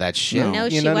having any of that shit. No,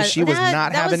 you she know, was- she was that-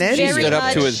 not that having was any. he very stood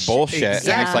up to much- his bullshit. And it's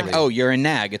like, Exactly. oh, you're a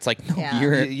nag. It's like, no, Yeah.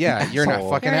 you're You're not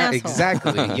asshole. fucking You're an out. asshole.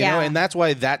 Exactly. You Yeah. know, and that's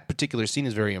why that particular scene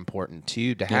is very important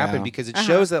too to happen Yeah. because it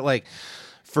shows that like.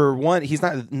 For one, he's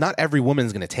not every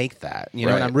woman's going to take that, and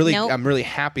I'm really Nope. I'm really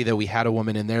happy that we had a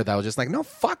woman in there that was just like, no,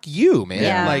 fuck you, man,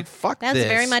 Yeah. like fuck That's this.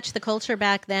 very much the culture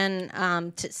back then,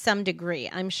 to some degree.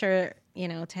 I'm sure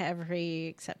to every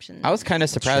exception. I was kind of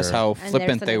surprised how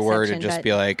flippant they were to just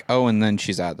be like, oh, and then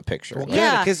she's out of the picture. Well,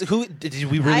 yeah, because did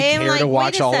we really care to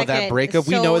watch all of that breakup?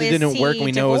 We know it didn't work.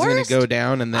 We know it was going to go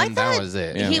down, and then that was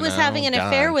it. He was having an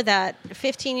affair with that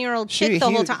 15-year-old chick the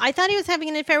whole time. I thought he was having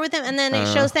an affair with him, and then it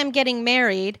shows them getting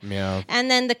married,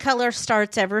 and then the color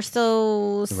starts ever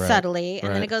so subtly,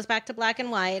 and then it goes back to black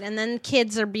and white, and then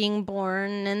kids are being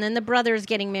born, and then the brother's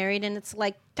getting married, and it's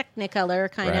like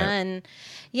Technicolor kind of, and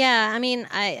yeah, I mean,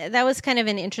 that was kind of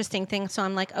an interesting thing. So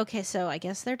I'm like, okay, so I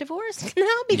guess they're divorced now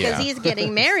because he's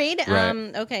getting married.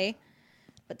 Okay,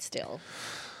 but still,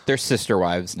 they're sister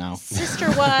wives now.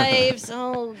 Sister wives.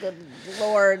 Oh, good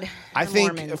Lord! I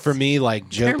think Mormons. For me, like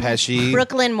Joe Pesci,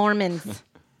 Brooklyn Mormons.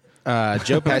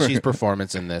 Joe Pesci's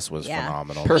performance in this was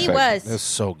phenomenal. Perfect. He was. It was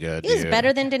so good. He was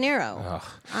better than De Niro.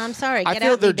 I'm sorry. I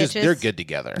feel they're good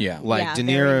together. Yeah, like De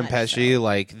Niro and Pesci,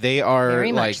 like they are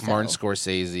like Martin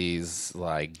Scorsese's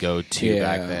like go-to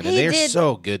back then, and they're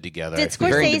so good together. Did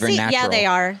Scorsese? Yeah, they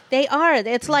are. They are.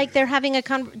 It's like they're having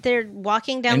they're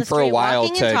walking down the street, for a while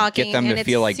walking to and talking, get them to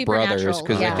feel like brothers,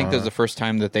 because I think this was the first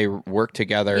time that they worked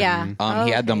together. Yeah,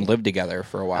 he had them live together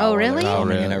for a while. Oh, really?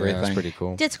 And everything. That's pretty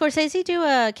cool. Did Scorsese do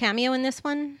a cameo in this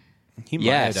one? He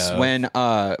might have. when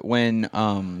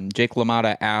Jake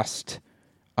LaMotta asked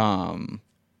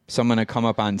someone to come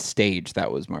up on stage,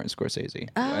 that was Martin Scorsese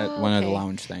at one of the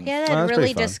lounge things. Yeah, that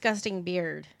really disgusting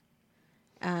beard.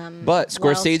 But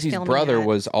Scorsese's brother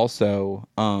was also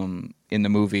in the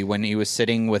movie when he was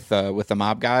sitting with the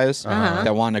mob guys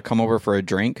that wanted to come over for a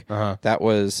drink. That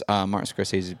was Martin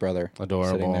Scorsese's brother.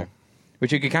 Adorable. Sitting there.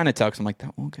 Which you could kind of tell, because I'm like,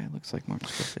 that one guy looks like Martin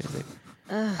Scorsese.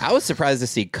 I was surprised to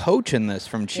see Coach in this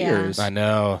from Cheers. I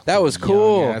know. That was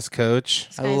cool. Yes, Coach.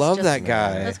 I love that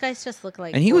guy. Those guys just look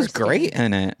like... And he was great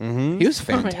in it. He was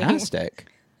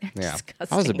fantastic. Yeah.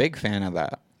 I was a big fan of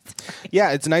that.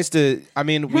 Yeah, it's nice to... I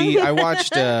mean, I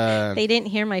watched... They didn't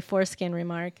hear my foreskin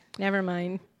remark. Never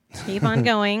mind. Keep on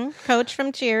going. Coach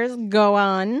from Cheers, go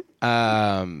on.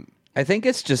 I think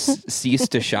it's just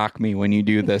ceased to shock me when you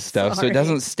do this stuff. So it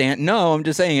doesn't stand... No, I'm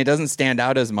just saying it doesn't stand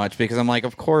out as much because I'm like,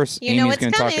 of course, Amy's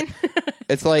going to talk...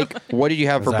 It's like, what did you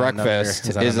have for breakfast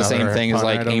is the same thing as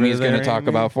like Amy's going to talk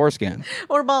about foreskin.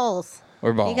 Or balls.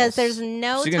 Or balls. Because there's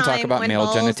no She's time talk about when male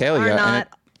balls genitalia are not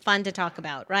fun to talk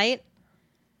about, right?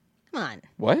 Come on.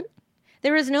 What?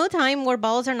 There is no time where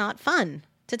balls are not fun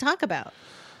to talk about.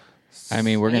 I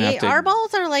mean, we're going to have to... Our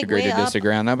balls are like agree way to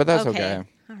disagree on that, but that's okay.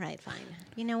 All right, fine.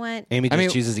 You know what? Amy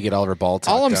just chooses to get all of her ball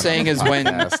talk. All I'm saying is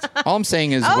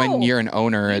when you're an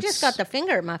owner, you just got the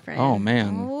finger, my friend. Oh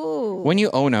man. Ooh. When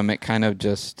you own them, it kind of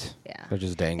just they're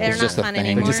just dangling. They're it's just not fun a thing.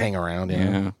 anymore. They just hang around.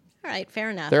 Yeah. All right, fair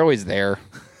enough. They're always there.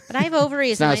 But I have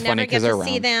ovaries, and I never get to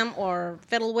see round. them or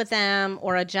fiddle with them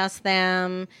or adjust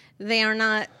them. They are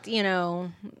not,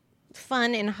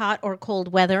 fun in hot or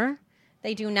cold weather.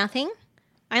 They do nothing.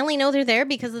 I only know they're there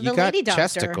because of the lady doctor.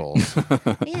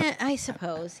 Chesticles. Yeah, I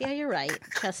suppose. Yeah, you're right.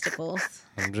 Chesticles.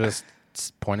 I'm just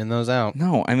pointing those out.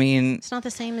 No, I mean It's not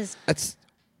the same as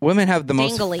women have the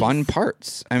most Danglies. fun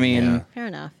parts. I mean, fair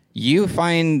enough. You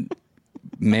find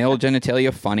male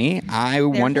genitalia funny. I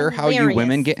wonder how you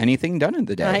women get anything done in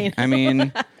the day. I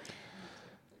mean,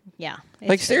 yeah,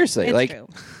 like seriously, it's like true.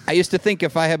 I used to think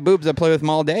if I had boobs, I'd play with them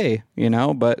all day,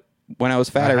 but when I was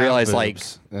fat, I realized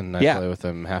and I play with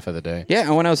them half of the day. Yeah,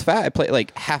 and when I was fat, I played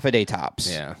like half a day tops.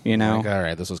 Yeah, Like, all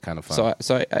right, this was kind of fun.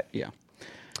 So yeah.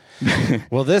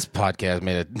 Well, this podcast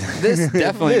made it. This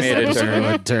definitely made it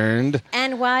turn. Turned.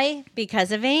 And why?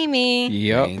 Because of Amy.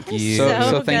 Yep. Thank you.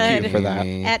 So thank good. you for that.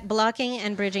 At blocking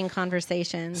and bridging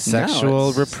conversations.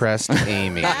 Sexual repressed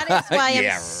Amy. That is why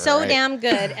I'm so damn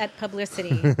good at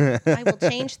publicity. I will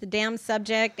change the damn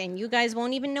subject, and you guys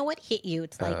won't even know what hit you.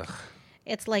 It's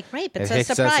like rape. It's a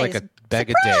surprise. Like a bag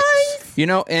of dicks.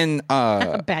 And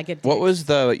a bag of dicks. What was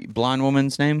the blonde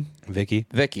woman's name? Vicky.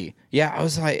 Yeah, I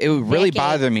was like, it would really Vicky.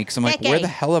 bother me because I'm like, where the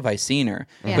hell have I seen her?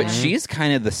 Yeah. But she's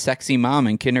kind of the sexy mom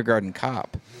in Kindergarten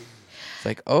Cop. It's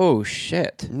like, oh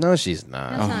shit. No, she's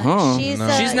not. That's not.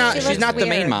 She's not. She She's not the looks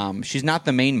main weird. mom. She's not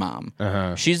the main mom.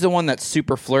 She's the one that's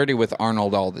super flirty with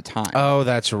Arnold all the time. Oh,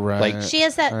 that's right. Like, She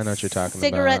has that I know what you're talking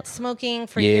cigarette about. smoking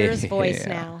for years voice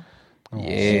Yeah. now.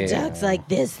 Yeah. She talks like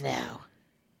this now.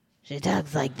 She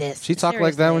talks like this. She talked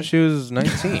like that when she was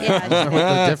 19. Yeah, I don't know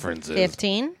what the difference is.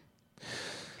 15.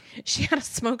 She had a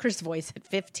smoker's voice at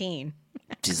 15.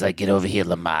 She's like, get over here,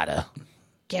 LaMotta.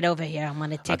 Get over here. I'm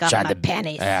going to take off my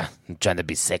panties. I'm trying to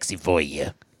be sexy for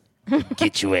you.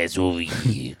 Get your ass over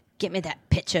here. Get me that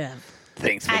picture of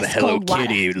Thanks for the Hello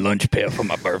Kitty lunch pail for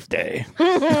my birthday.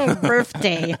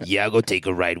 birthday. Yeah, I'll go take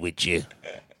a ride with you.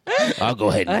 I'll go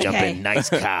ahead and jump in. Nice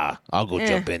car. I'll go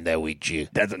jump in there with you.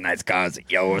 That's a nice car. Is it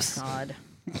yours? God.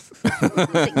 Is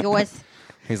it yours?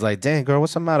 He's like, dang, girl,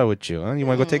 what's the matter with you? Huh? You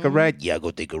want to go take a ride? Yeah, I'll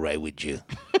go take a ride with you.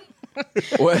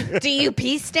 What? Do you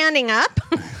pee standing up?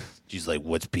 She's like,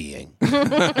 what's peeing?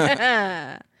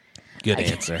 Good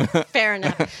answer. Fair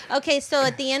enough. Okay, so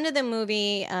at the end of the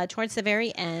movie, towards the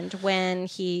very end, when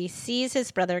he sees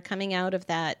his brother coming out of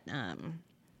that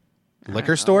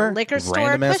Liquor store? liquor store?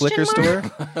 Random ass liquor store?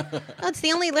 Oh, it's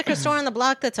the only liquor store on the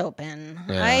block that's open.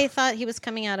 Yeah. I thought he was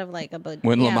coming out of like a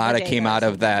When LaMotta came out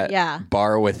of that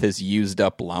bar with his used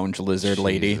up lounge lizard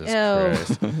lady.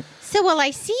 Jesus Christ. So will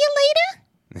I see you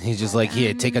later? He's just like,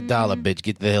 here, take $1, bitch.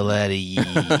 Get the hell out of here.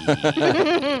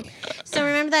 So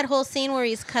remember that whole scene where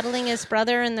he's cuddling his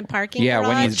brother in the parking Yeah, garage?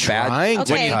 when he's Trying bad,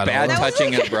 to when he's cuddle. bad That was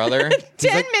touching like his brother.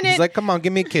 10 He's minutes. like, come on,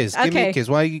 give me a kiss. Give me a Okay. kiss.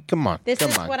 Why? Come on. This come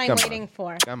is on, what I'm come waiting on.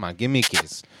 for. Come on, give me a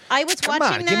kiss. I was Come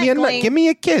watching on, that give me going, give me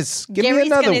a kiss. Give me Gary's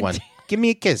another gonna one. do- Give me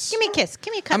a kiss. Give me a kiss.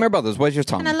 Give me a I'm cuddle. your brothers. Where's your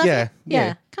tongue? And I love Yeah, it.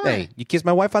 Yeah. Come Hey, on. you kiss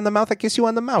my wife on the mouth, I kiss you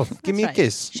on the mouth. Give me a That's right.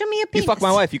 kiss. Show me a You penis. fuck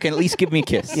my wife. You can at least give me a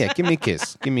kiss. Yeah, give me a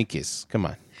kiss. Give me a kiss. Come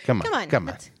on. Come on. Come on. Come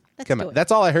on. Let's Come do on. it.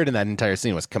 That's all I heard in that entire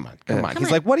scene was come on. Come on. Come He's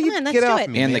on. like, what do Come you on, let's get do off it.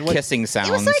 me? And man? the What- kissing sounds.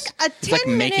 It was like a 10 It's like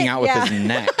making out with minute- his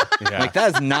neck. Yeah. Like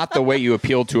that is not the way you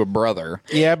appeal to a brother.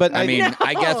 Yeah, but I mean, No.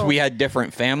 I guess we had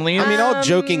different families. I mean, all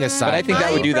joking aside, but I think that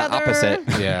my would do the brother- opposite.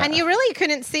 Yeah. And you really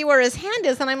couldn't see where his hand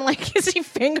is. And I'm like, is he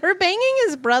finger banging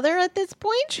his brother at this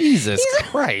point? Jesus He's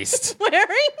Christ.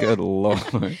 swearing? Good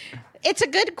lord. It's a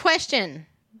good question.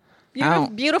 I Your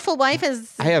don't- beautiful wife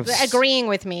is I have s- agreeing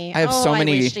with me. I have so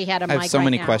many. I wish she had a I have mic so right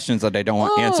many now. questions that I don't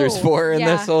want answers Oh, for in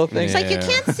yeah. this whole thing. It's like you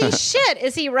Yeah. can't see shit.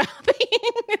 Is he rapping?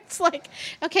 It's like,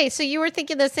 okay, so you were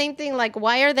thinking the same thing. Like,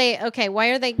 why are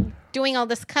they doing all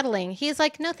this cuddling? He's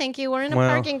like, no, thank you. We're in a Well-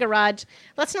 parking garage.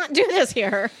 Let's not do this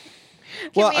here.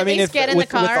 Can Well, we I at mean, least get in with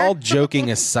the car? all joking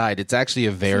aside, it's actually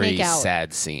a very Make out.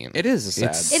 sad scene. It is a sad.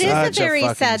 It's It is a such very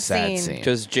fucking sad scene.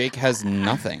 Because Jake has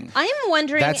nothing. I'm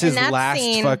wondering That's in his that last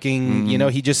scene. fucking. You know,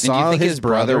 he just And do you saw think his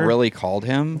brother brother really called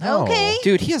him? No. Okay.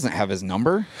 Dude, he doesn't have his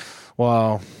number.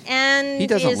 Well, And He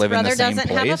doesn't his live in the brother same doesn't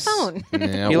have a place. phone.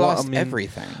 yeah, He well, lost I mean,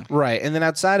 everything. Right, and then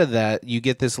outside of that, you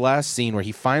get this last scene where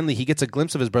he gets a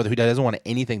glimpse of his brother who doesn't want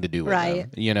anything to do with Right.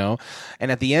 him. You know,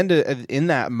 and at the end, in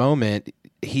that moment,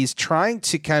 he's trying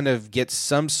to kind of get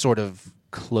some sort of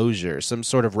closure, some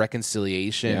sort of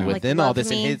reconciliation Yeah. within Like, all love this,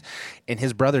 me. and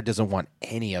his brother doesn't want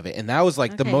any of it, and that was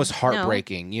like the Okay, most no.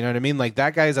 heartbreaking. You know what I mean? Like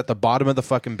that guy is at the bottom of the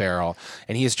fucking barrel,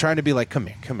 and he is trying to be like, "Come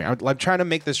here, I'm trying to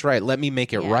make this right. Let me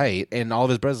make it Yeah. right." And all of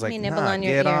his brothers like, me nibble "Nah, on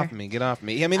your get ear." off me, get off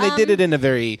me." I mean, they did it in a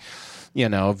very,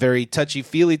 very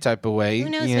touchy-feely type of way. Who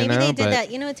knows? you Maybe know, they did but-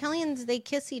 that. You know, Italians, they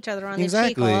kiss each other on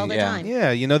Exactly. the cheek all the Yeah. time.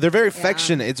 Yeah, they're very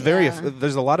affectionate. It's very, Yeah.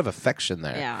 there's a lot of affection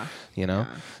there. Yeah. You know?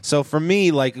 So for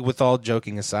me, like, with all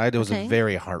joking aside, it was Okay. a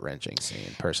very heart-wrenching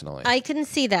scene, personally. I can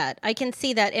see that.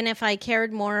 And if I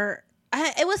cared more,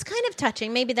 it was kind of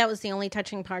touching. Maybe that was the only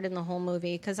touching part in the whole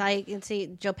movie because I can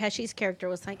see Joe Pesci's character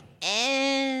was like,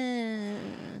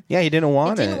 yeah, he didn't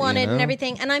want it. didn't want you it and know?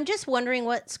 everything. And I'm just wondering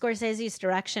what Scorsese's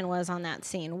direction was on that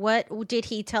scene. What did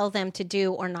he tell them to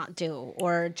do or not do?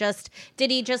 Or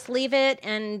did he just leave it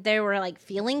and they were like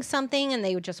feeling something and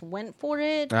they just went for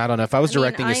it? I don't know. If I was I mean,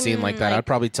 directing a scene I'm like that, like- I'd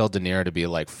probably tell De Niro to be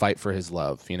like, fight for his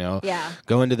love, you know? Yeah.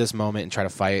 Go into this moment and try to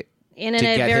fight. In to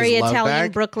a get very his love Italian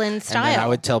back. Brooklyn And style. then I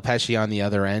would tell Pesci on the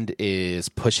other end is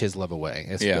push his love away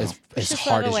as his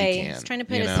hard love as away. you can. He's trying to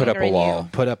put you his know? Put up finger a in wall. you.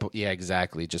 Put up, yeah,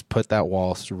 exactly. Just put that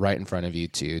wall right in front of you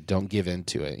too. Don't give in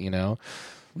to it. You know.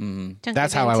 Don't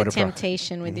That's give how in I to would approach-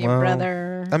 temptation with your Well,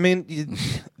 brother. I mean,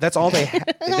 that's all they.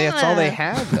 That's all they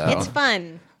have, though. It's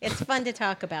fun. It's fun to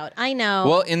talk about. I know.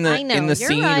 Well, in the I know. in the You're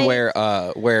scene right. where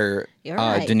You're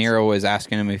right. De Niro was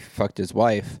asking him if he fucked his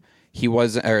wife,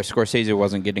 Scorsese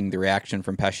wasn't getting the reaction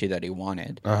from Pesci that he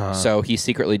wanted. So he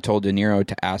secretly told De Niro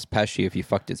to ask Pesci if he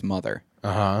fucked his mother.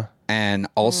 And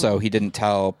also, he didn't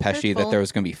tell Pesci Hurtful. that there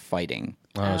was going to be fighting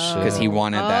Oh shit! because he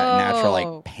wanted that natural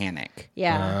Oh. panic,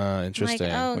 Yeah. Interesting.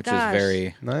 Like, oh, which gosh. is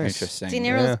very Nice. interesting. De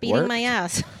Niro's Yeah. beating Worked. my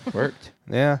ass. Worked.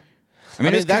 Yeah. I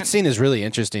mean, mean, it's that kind- scene is really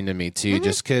interesting to me too,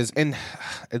 just because, and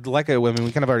we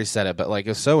kind of already said it, but like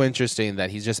it's so interesting that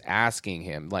he's just asking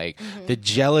him. Like the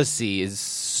jealousy is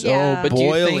so Yeah. But do you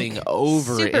boiling think-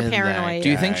 over. Super in that paranoid. Do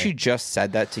you think guy. she just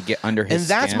said that to get under his And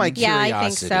that's skin? my Yeah, curiosity. I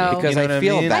think so. Because You know I what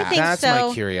feel mean? that. I think That's so.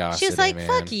 my curiosity. She was like, man.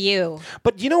 fuck you.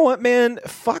 But you know what, man?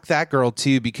 Fuck that girl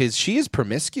too, because she is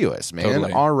promiscuous, man.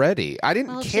 Totally. Already, I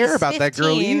didn't Well, care she's about that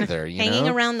girl 15, either. You hanging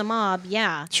know? around the mob,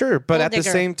 yeah. Sure, but Gold at the digger.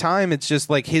 same time, it's just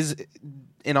like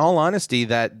in all honesty,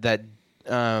 that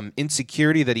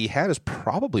insecurity that he had is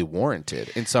probably warranted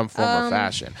in some form or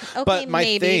fashion. Okay, but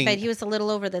but he was a little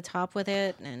over the top with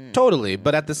it. And totally,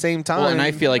 but at the same time... Well, and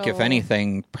I feel like, if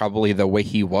anything, probably the way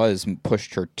he was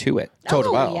pushed her to it.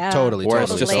 Totally. Oh, yeah. Totally. Where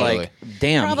it's just like,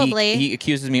 damn, he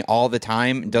accuses me all the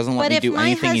time, doesn't let me do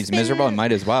anything. He's miserable. I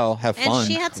might as well have fun. And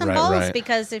she had some balls,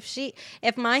 because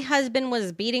if my husband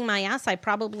was beating my ass, I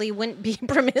probably wouldn't be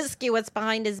promiscuous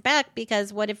behind his back,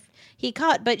 because what if he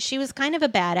caught? But she was kind of a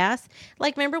badass.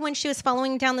 Like, remember when she was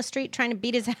following down the street trying to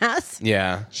beat his ass?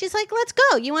 Yeah. She's like, let's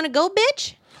go. You want to go,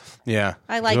 bitch? Yeah.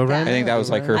 I like that. I think that was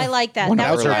like her. I like that.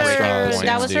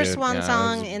 That was her swan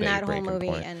song in that whole movie,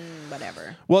 and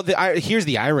whatever. Well, here's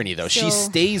the irony, though. She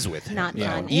stays with him. Not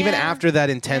fun. Even after that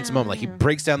intense moment, like, he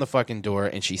breaks down the fucking door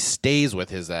and she stays with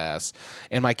his ass.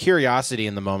 And my curiosity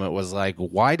in the moment was like,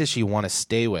 why does she want to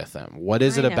stay with him? What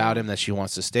is it about him that she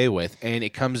wants to stay with? And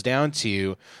it comes down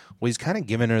to, well, he's kind of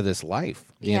giving her this life.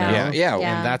 You know?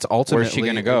 And that's ultimately where's she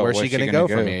going to go? Where's she going to go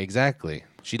from here? Exactly.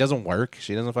 She doesn't work.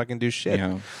 She doesn't fucking do shit.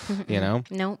 You know?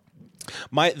 Nope.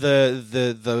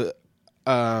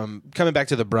 Coming back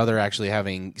to the brother actually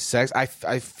having sex, I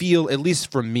feel, at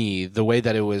least for me, the way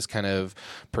that it was kind of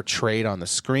portrayed on the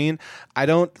screen, I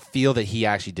don't feel that he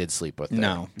actually did sleep with her.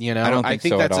 No. You know? I don't think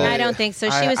so at all. I don't think so.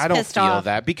 She was I don't pissed feel off.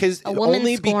 that because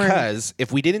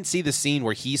if we didn't see the scene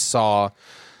where he saw...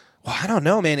 Well, I don't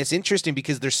know, man. It's interesting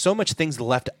because there's so much things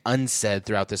left unsaid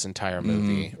throughout this entire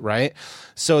movie, right?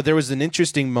 So there was an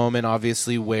interesting moment,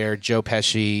 obviously, where Joe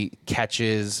Pesci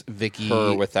catches Vicky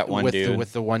with that one dude,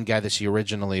 with the one guy that she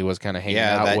originally was kind of hanging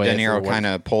out with. Yeah, that De Niro kind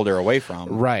of pulled her away from.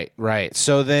 Right.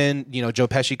 So then, Joe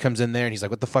Pesci comes in there and he's like,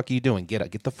 "What the fuck are you doing?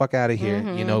 Get the fuck out of here!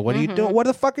 What are you doing? What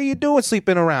the fuck are you doing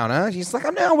sleeping around? Huh?" She's like,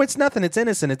 "Oh no, it's nothing. It's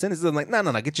innocent. It's innocent." I'm like, no,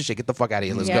 get your shit. Get the fuck out of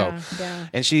here. Let's go.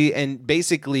 Yeah. And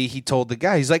basically he told the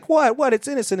guy, he's like, What? It's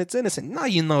innocent. It's innocent.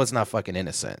 No, it's not fucking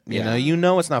innocent. You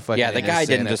know it's not fucking innocent. Yeah, the guy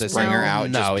didn't just bring her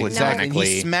out. No, exactly. And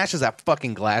he smashes that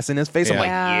fucking glass in his face. I'm like,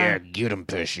 yeah, get him,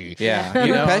 Pesci. Yeah.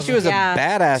 Pesci was a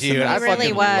badass. Dude, I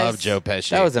fucking love Joe Pesci.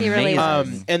 That was amazing.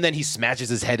 Really and then he smashes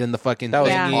his head in the fucking thingy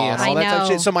and all that type of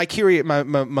shit. So my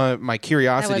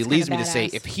curiosity leads me to say,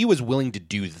 if he was willing to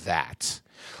do that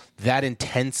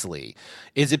intensely,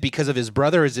 is it because of his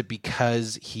brother, or is it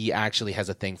because he actually has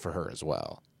a thing for her as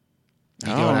well? You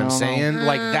know what I'm saying?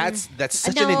 Like, that's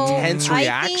such an intense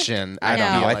reaction. I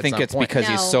don't know. I think it's because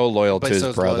he's so loyal to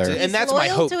his brother. And that's my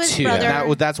hope, too.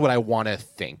 That's what I want to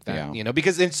think.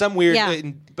 Because in some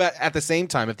weird... But at the same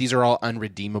time, if these are all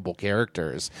unredeemable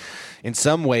characters, in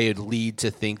some way it'd lead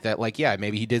to think that, like, yeah,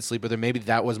 maybe he did sleep with her. Maybe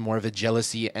that was more of a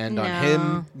jealousy end on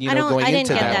him, going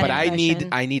into that. But I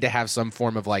need to have some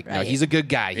form of, like, no, he's a good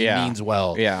guy. He means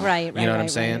well. Yeah. Right. You know what I'm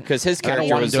saying? Because his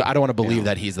character I don't want to believe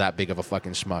that he's that big of a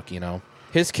fucking schmuck,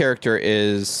 His character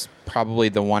is probably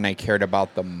the one I cared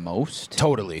about the most.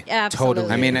 Totally. Absolutely.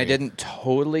 Totally. I mean, I didn't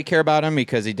totally care about him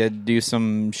because he did do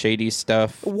some shady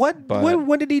stuff. What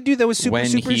did he do that was super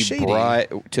shady? When he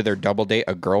brought to their double date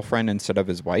a girlfriend instead of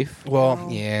his wife. Well,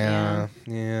 yeah,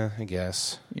 I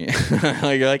guess.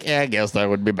 Yeah. You're like, I guess that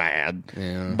would be bad.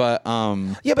 Yeah. But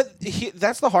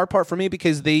that's the hard part for me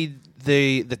because the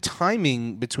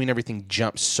timing between everything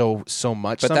jumps so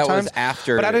much. But sometimes. That was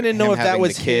after. But I didn't know if that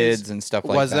was the kids and stuff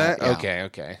like that. Was that? Yeah.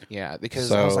 Okay. Yeah,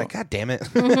 because I was like, God damn it,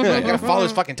 I gotta follow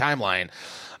his fucking timeline.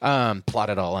 Plot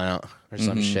it all out or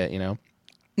some shit,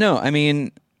 No, I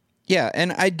mean, yeah,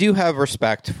 and I do have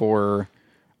respect for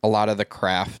a lot of the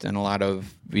craft and a lot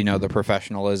of the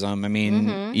professionalism. I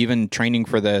mean, even training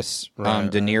for this, De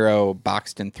Niro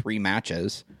boxed in 3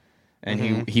 matches,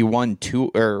 and he won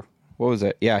 2 or. What was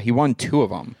it? Yeah, he won 2 of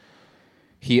them.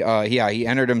 He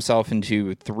entered himself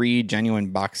into 3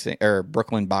 genuine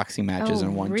Brooklyn boxing matches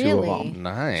and won 2 of them.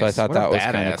 Nice. So I thought that was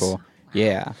kind of cool.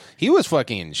 Yeah, he was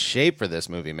fucking in shape for this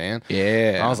movie, man.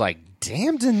 Yeah, I was like,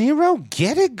 damn, De Niro,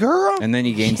 get it, girl. And then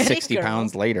he gained 60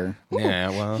 pounds later. Ooh, yeah,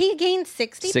 well, he gained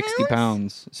 60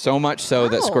 pounds. So much so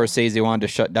that Scorsese wanted to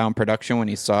shut down production when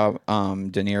he saw De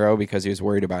Niro because he was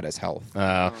worried about his health.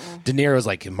 De Niro's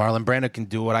like, Marlon Brando can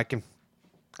do what I can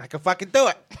fucking do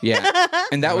it. Yeah.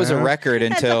 And that was a record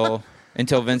until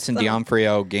Vincent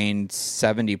D'Onofrio gained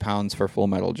 70 pounds for Full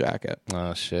Metal Jacket.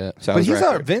 Oh, shit. So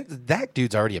but that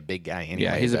dude's already a big guy anyway.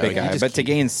 Yeah, he's a big guy. But to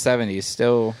gain 70 is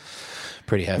still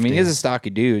pretty hefty. I mean, he's a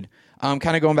stocky dude. Kind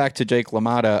of going back to Jake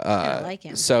LaMotta. I like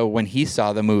him. So when he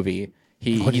saw the movie,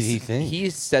 what did he think?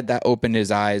 He said that opened his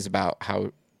eyes about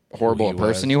how horrible a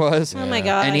person he was. Oh my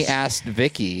gosh. And he asked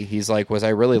Vicky, he's like, was I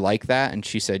really like that? And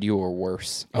she said, you were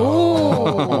worse.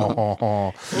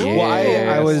 Oh.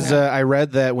 Yeah. Well, I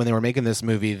read that when they were making this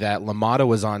movie that LaMotta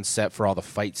was on set for all the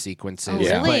fight sequences,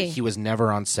 really? but he was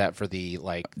never on set for the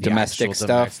domestic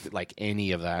stuff, like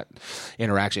any of that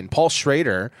interaction. Paul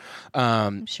Schrader,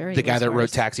 sure the guy that wrote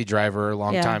worse. Taxi Driver,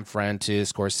 longtime friend to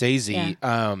Scorsese,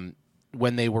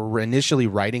 when they were initially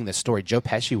writing the story, Joe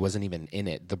Pesci wasn't even in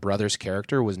it. The brother's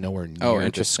character was nowhere near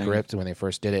the script when they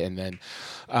first did it. And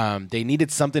then they needed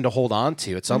something to hold on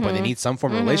to at some point. They need some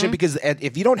form of relation because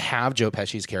if you don't have Joe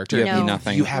Pesci's character, you have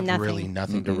nothing. You have really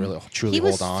nothing to really truly He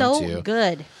was hold on to. so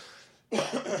good.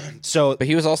 So, but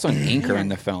he was also an anchor in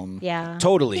the film. Yeah.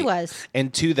 Totally. He was.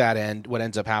 And to that end, what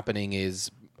ends up happening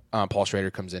is Paul Schrader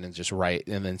comes in and just write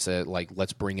and then said, like,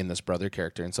 let's bring in this brother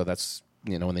character. And so that's,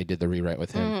 when they did the rewrite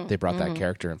with him, they brought that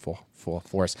character in full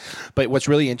force. But what's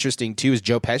really interesting, too, is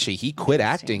Joe Pesci. He quit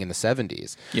acting in the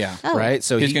 70s. Yeah. Right?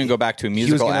 So he's going to go back to a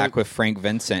musical act with Frank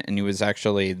Vincent, and he was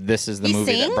actually, this is the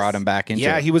movie that brought him back into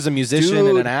it. he was a musician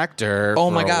and an actor Oh,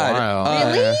 for my a God.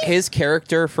 while. Really? His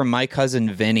character from My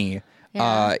Cousin Vinny,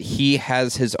 he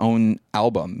has his own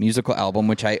musical album,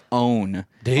 which I own.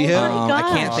 Do you? I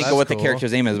can't think of what the cool.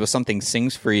 character's name is, but something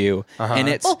sings for you, and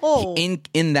it's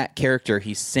in that character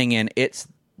he's singing. It's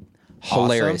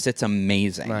hilarious. It's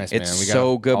amazing. Nice, it's man.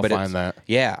 so good. I'll but find that.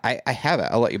 Yeah, I have it.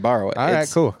 I'll let you borrow it. All right,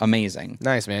 it's cool. Amazing.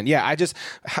 Nice, man. Yeah,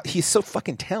 he's so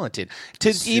fucking talented.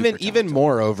 Even talented.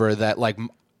 moreover that like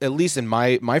at least in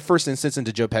my first instance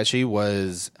into Joe Pesci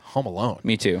was Home Alone.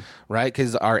 Me too. Right?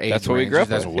 Because our age That's what we range, grew up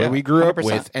that's with. where Yeah. we grew up 100%.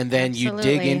 with. And then you dig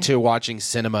Absolutely. into watching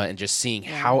cinema and just seeing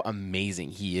how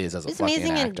amazing he is as a He's fucking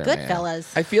amazing actor, in man.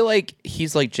 Goodfellas. I feel like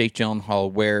he's like Jake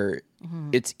Gyllenhaal, where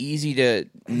it's easy to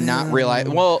not realize.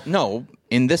 Well, no,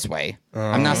 in this way,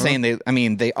 I'm not saying they. I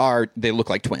mean, they look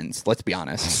like twins. Let's be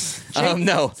honest. No,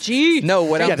 no.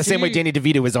 What? The same way Danny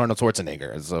DeVito is Arnold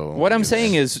Schwarzenegger. So What I'm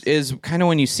saying is kind of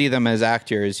when you see them as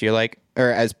actors, you're like, or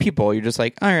as people, you're just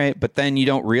like, all right, but then you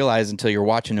don't realize until you're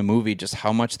watching a movie just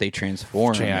how much they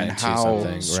transform and into how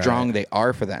something, strong right. they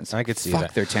are for that. And so, I could see fuck,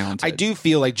 that. they're talented. I do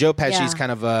feel like Joe Pesci's Yeah.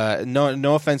 kind of a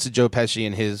no offense to Joe Pesci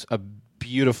and his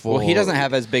beautiful. Well, he doesn't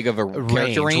have as big of a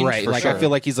character range, right? for Like sure. I feel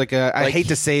like he's like a. I Like, hate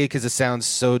to say it because it sounds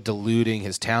so diluting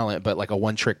his talent, but like a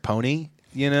one-trick pony,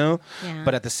 Yeah.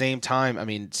 But at the same time, I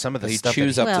mean, some of the he stuff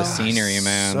chews that up he the does scenery, is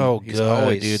man. So He's good,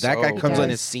 always dude. That so guy comes good. on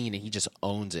his scene and he just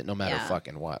owns it, no matter Yeah.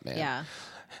 fucking what, man. Yeah.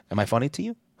 Am I funny to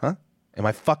you? Huh? Am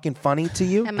I fucking funny to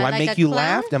you? Am Do I I like make a you clown?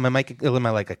 laugh? Am I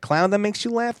like a clown that makes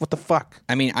you laugh? What the fuck?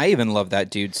 I mean, I even love that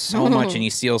dude so much, and he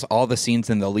steals all the scenes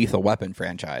in the Lethal Weapon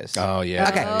franchise. Oh yeah.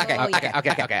 Okay.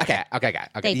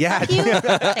 They Yeah. fuck you. They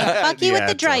fuck you with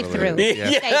the drive-through. totally.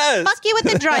 They fuck you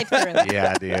with the drive-through.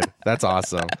 Yeah, dude. That's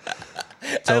awesome.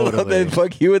 I love Totally. that.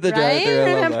 Fuck you with the Right?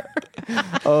 drive-thru. I love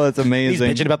that. Oh, it's He's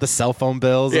amazing. bitching about the cell phone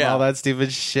bills and Yeah. all that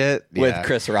stupid shit. With Yeah.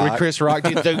 Chris Rock. With Chris Rock.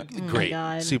 Dude, great.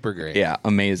 God. Super great. Yeah,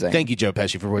 amazing. Thank you, Joe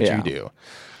Pesci, for what Yeah. you do.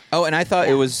 Oh, and I thought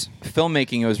it was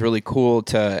filmmaking. It was really cool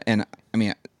to, and I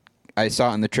mean, I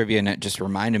saw it in the trivia, and it just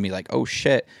reminded me, like, oh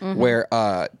shit, where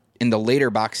in the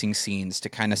later boxing scenes, to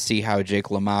kind of see how Jake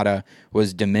LaMotta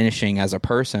was diminishing as a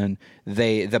person,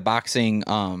 the boxing,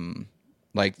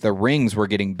 like the rings were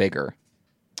getting bigger.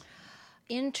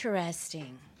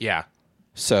 Interesting. Yeah.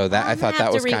 So that I thought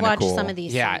that was kind of cool. Some of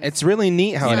these Yeah, things. it's really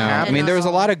neat how You it know, I happens. mean, there was a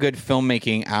lot of good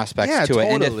filmmaking aspects Yeah, to it,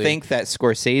 and to totally. think that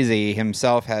Scorsese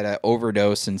himself had an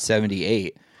overdose in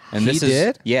 '78, and He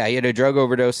did? Yeah, he had a drug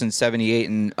overdose in '78,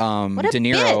 and What a De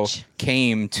Niro bitch.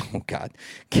 came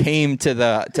to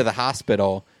the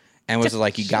hospital and was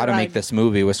like, "You got to make Right. this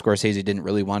movie," which Scorsese didn't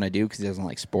really want to do because he doesn't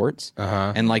like sports,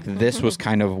 and like this was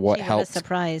kind of what Gee, what a helped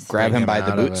surprise. grab Bring him by him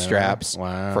the out of it. bootstraps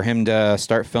Wow. for him to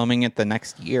start filming it the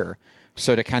next year.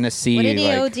 So to kind of see, What did he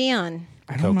like, OD on?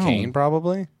 I don't Cocaine, know.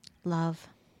 probably. Love.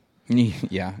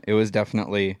 Yeah, it was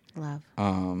definitely Love.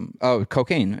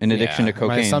 cocaine, an addiction to My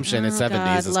cocaine. assumption in Oh,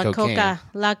 70s God. is La cocaine. Coca.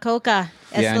 La Coca.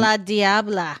 Es Yeah, and- la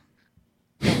Diabla.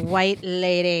 The white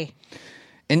lady.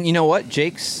 And you know what?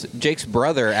 Jake's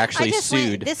brother actually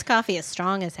sued. This coffee is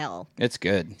strong as hell. It's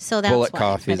good. So that's Bullet why.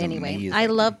 coffee But is anyway, amazing. I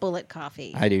love bullet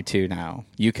coffee. I do too now.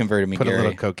 You converted me, Put a Gary.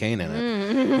 little cocaine in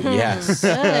it. Yes.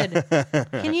 Good.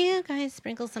 Can you guys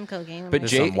sprinkle some cocaine? But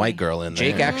There's Jake, some white girl in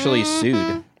there. Jake actually sued.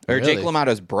 Or Really? Jake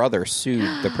LaMotta's brother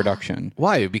sued the production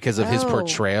Why? Because of his Oh.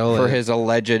 portrayal? for his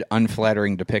alleged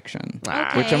unflattering depiction.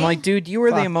 Which I'm like, dude, you were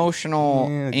the Fuck. emotional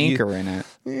Yeah, anchor in it.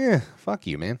 Yeah, fuck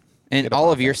you, man. And Get all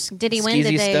off of your Did he win? skeezy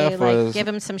Did they stuff like was... give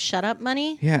him some shut up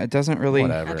money? Yeah, it doesn't really...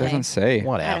 Whatever. It doesn't say.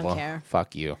 Whatever. I don't care.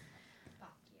 Fuck you.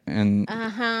 And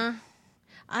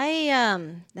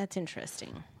That's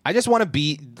interesting. I just want to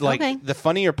be like the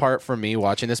funnier part for me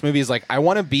watching this movie is like I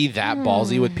want to be that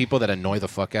ballsy with people that annoy the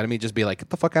fuck out of me. Just be like,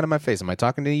 get the fuck out of my face. Am I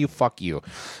talking to you? Fuck you.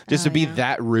 Just to be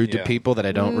that rude to people that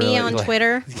I don't really on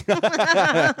Twitter.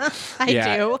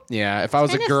 I do. Yeah. If I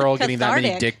was a girl getting that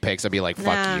many dick pics, I'd be like,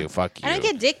 fuck you. Fuck you. I don't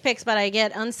get dick pics, but I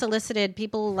get unsolicited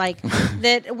people like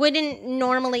that wouldn't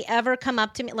normally ever come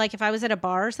up to me. Like if I was at a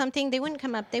bar or something, they wouldn't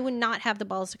come up. They would not have the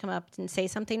balls to come up and say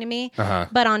something to me.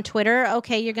 But on Twitter,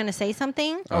 okay, you're going to say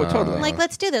something. Oh, totally. Like,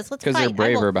 let's do this. Let's fight. Because they're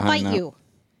braver behind that.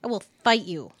 I will fight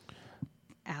you,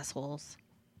 assholes.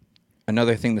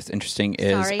 Another thing that's interesting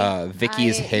is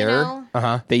Vicky's hair.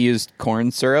 They used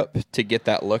corn syrup to get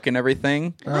that look and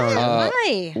everything.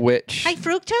 Why? Which high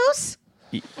fructose?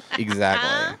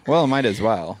 Exactly. Well, might as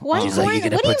well. What do you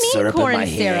mean corn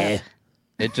syrup?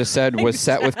 It just said was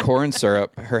set with corn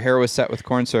syrup. Her hair was set with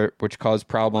corn syrup, which caused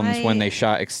problems when they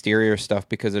shot exterior stuff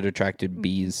because it attracted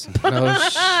bees.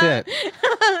 Oh, shit.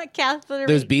 Catherine.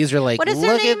 Those bees are like,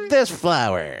 look at this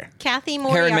flower. Kathy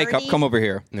Moriarty. Hair and makeup, come over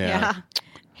here. Yeah. Hair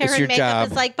it's and your makeup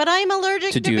job is like, but I'm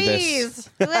allergic to bees.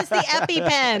 Who has the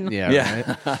EpiPen?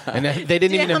 Yeah. Right? And they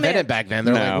didn't even invent it back then.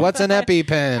 They're like, what's an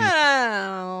EpiPen?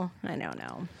 Oh, I don't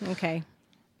know. Okay.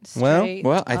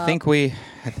 Well, I think we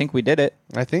did it.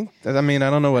 I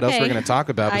don't know what else we're going to talk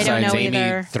about besides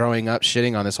Amy throwing up,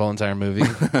 shitting on this whole entire movie.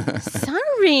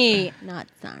 Sorry. Not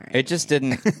sorry. It just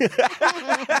didn't.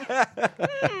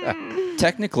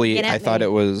 Technically, I thought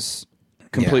it was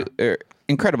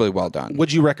incredibly well done.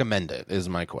 Would you recommend it, is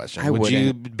my question. Would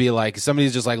you be like,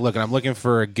 somebody's just like, look, I'm looking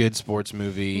for a good sports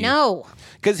movie. No.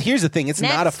 Because here's the thing. It's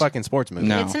not a fucking sports movie.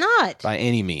 No. It's not. By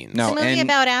any means. No. It's a movie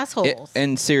about assholes.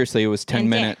 And seriously, it was 10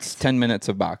 minutes. 10 minutes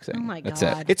of boxing. Oh, my God. That's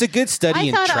it. It's a good study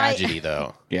in tragedy,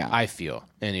 though. Yeah. I feel.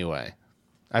 Anyway.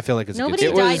 I feel like it's a good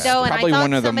study. It was though, probably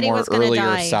one of the more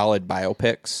earlier solid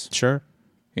biopics. Sure.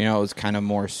 It was kind of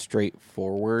more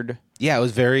straightforward. Yeah, it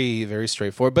was very, very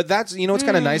straightforward. But that's, what's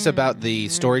kind of nice about the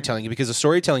storytelling, because the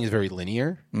storytelling is very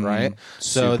linear, right?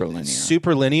 So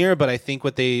super linear. But I think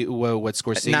what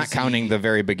Scorsese, not counting the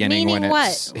very beginning, meaning when what?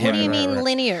 it's What do you mean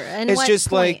linear? And it's just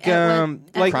point?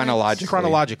 like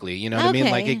chronologically. You know what I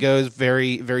mean? Like it goes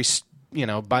very, very.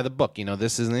 By the book,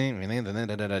 this is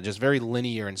just very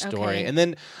linear in story. Okay. And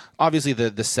then obviously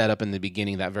the setup in the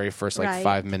beginning, that very first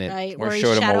 5 minutes. Right, where he's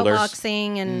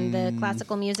shadowboxing and the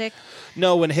classical music.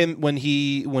 No, when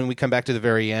we come back to the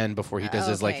very end before he does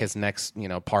his next,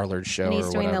 parlored show or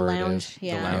whatever doing the lounge,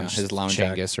 it is. His lounge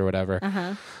Chingus or whatever.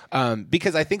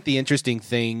 Because I think the interesting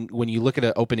thing when you look at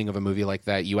an opening of a movie like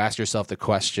that, you ask yourself the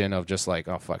question of just like,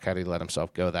 oh fuck, how did he let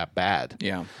himself go that bad?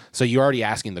 Yeah. So you're already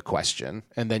asking the question,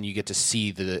 and then you get to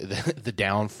see the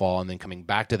downfall, and then coming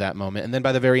back to that moment, and then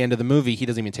by the very end of the movie, he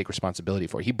doesn't even take responsibility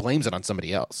for it. He blames it on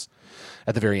somebody else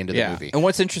at the very end of the movie. And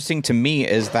what's interesting to me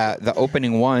is that the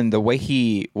opening one, the way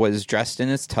he was dressed in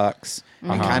his tux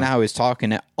and kind of how he was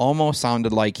talking, it almost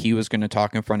sounded like he was going to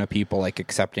talk in front of people, like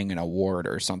accepting an award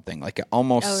or something. Like it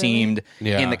almost seemed,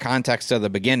 in the context of the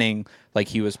beginning, like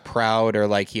he was proud, or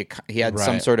like he had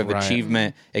some sort of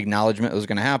achievement, acknowledgement that was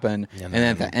going to happen. And then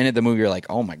at the end of the movie, you're like,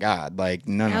 oh my God, like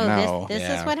no. This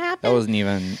is what happened? That wasn't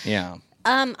even,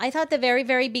 I thought the very,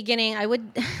 very beginning, I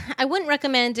wouldn't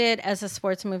recommend it as a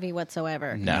sports movie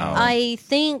whatsoever. No. I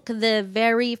think the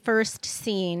very first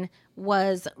scene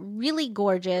was really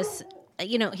gorgeous.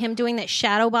 Him doing that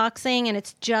shadow boxing, and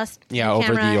it's just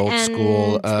over the old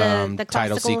school the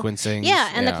title sequencing.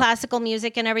 The classical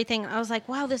music and everything. I was like,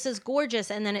 wow, this is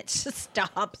gorgeous. And then it just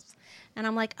stops. And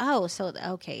I'm like, so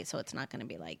it's not going to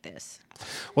be like this.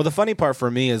 Well, the funny part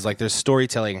for me is like there's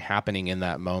storytelling happening in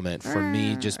that moment. For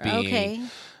me, just being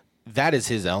that is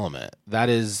his element. That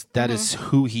is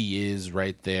who he is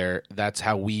right there. That's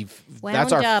how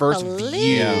that's our first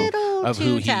view of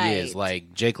who he is.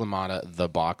 Like Jake LaMotta, the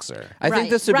boxer. I think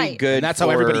this would be good. And that's how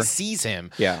everybody sees him.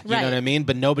 Yeah, you know what I mean.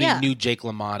 But nobody knew Jake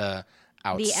LaMotta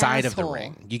outside of the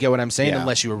ring. You get what I'm saying?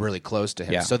 Unless you were really close to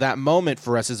him. So that moment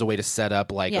for us is a way to set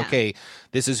up like, okay,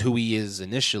 this is who he is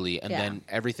initially, and then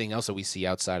everything else that we see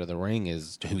outside of the ring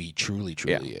is who he truly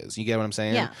is. You get what I'm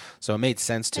saying? Yeah. So it made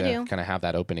sense to kind of have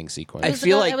that opening sequence. I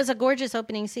feel like it was a gorgeous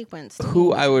opening sequence.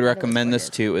 Who I would recommend this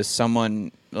to is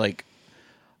someone like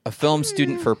a film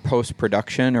student for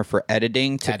post-production or for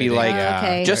editing to be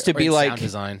like, just to be like, sound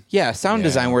design. Yeah, sound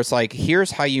design, where it's like,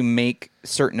 here's how you make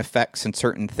certain effects and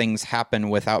certain things happen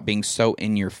without being so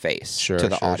in your face to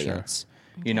the audience.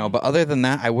 You know, but other than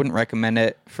that, I wouldn't recommend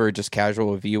it for just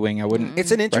casual viewing. I wouldn't.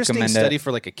 It's an interesting study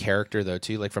for like a character, though,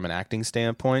 too, like from an acting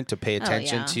standpoint, to pay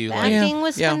attention to. The Like, acting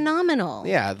was phenomenal.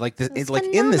 Yeah, like It's like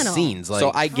in the scenes. Like,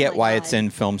 so I get why it's in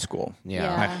film school.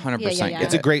 Yeah. I 100% get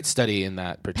it's it. a great study in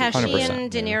that particular. Pesci 100%,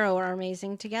 and De Niro are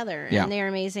amazing together, Yeah. and they're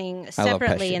amazing I love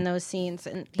separately Pesci. in those scenes.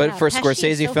 And But for a Pesci's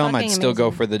Scorsese so film, I'd fucking still go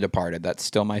amazing. for The Departed. That's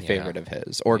still my favorite of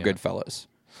his, or Goodfellas.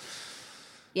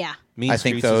 Yeah. Mean I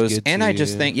think Streets is those, good, and too. I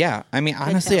just think, I mean,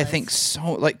 honestly, I think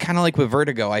so, like, kind of like with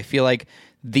Vertigo, I feel like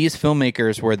these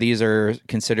filmmakers, where these are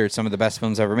considered some of the best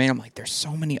films ever made, I'm like, there's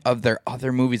so many of their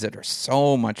other movies that are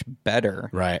so much better.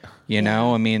 Right. You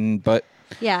know, I mean, but.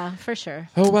 Yeah, for sure.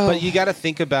 Oh, well. But you got to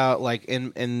think about, like,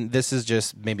 and this is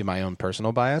just maybe my own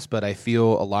personal bias, but I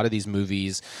feel a lot of these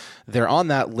movies, they're on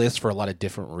that list for a lot of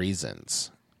different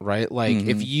reasons. Right, like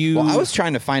if you. Well, I was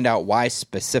trying to find out why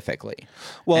specifically.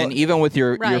 Well, and even with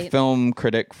your Right. film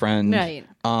critic friend, Right.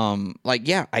 like,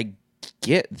 yeah, I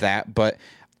get that, but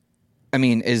I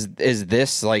mean, is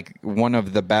this like one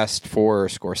of the best for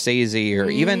Scorsese,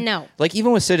 or even No. like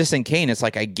even with Citizen Kane? It's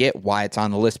like I get why it's on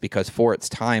the list, because for its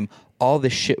time, all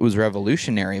this shit was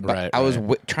revolutionary. But Right, I was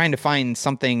trying to find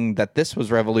something that this was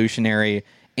revolutionary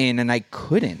in, and I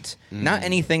couldn't. Not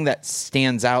anything that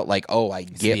stands out like, oh, I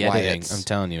get the why editing. it's. I'm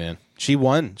telling you, man. She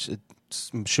won.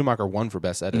 Schumacher won for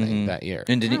best editing that year.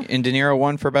 And De Niro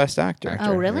won for Best Actor.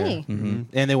 Oh, really? And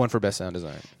they won for best sound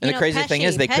design. And You the know, crazy thing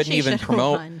is, they couldn't Pesci even should've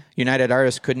promote. won. United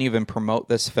Artists couldn't even promote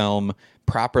this film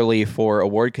properly for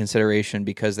award consideration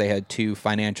because they had two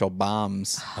financial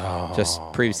bombs just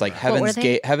previous, like were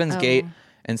they? Heaven's Gate,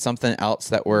 and something else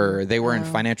that they were in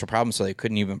financial problems, so they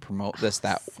couldn't even promote this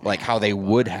like how they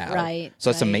would have. Right, So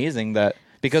it's right. amazing that.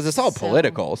 Because it's all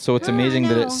political, so it's amazing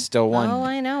that it's still won. Oh,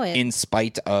 I know it. In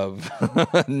spite of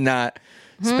not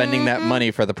spending that money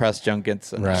for the press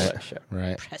junkets and all that shit.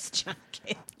 Right. Press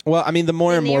junket. Well, I mean, the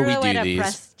more and more we Nero at do a these,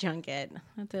 press junket.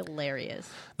 That's hilarious.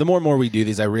 the more and more we do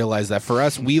these, I realize that for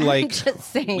us, we like Just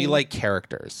saying. we like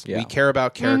characters. Yeah. We care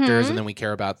about characters, and then we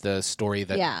care about the story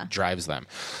that Yeah. drives them.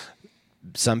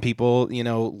 Some people,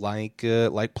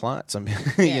 like plots. I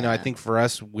mean, I think for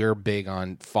us, we're big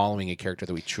on following a character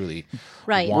that we truly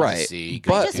Right. want Right. to see.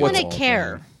 But I just want to what's-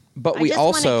 care. But I we just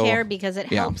also want to care because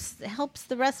it Yeah. helps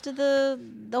the rest of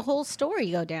the whole story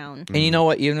go down. And you know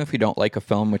what? Even if you don't like a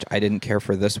film, which I didn't care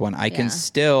for this one, I can Yeah.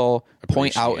 still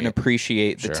point out and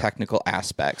appreciate the Sure. technical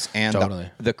aspects and Totally.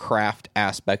 the craft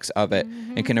aspects of it,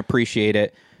 and can appreciate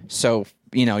it. So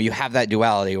you have that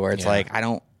duality where it's like, I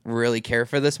don't really care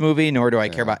for this movie, nor do I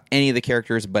care about any of the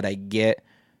characters, but I get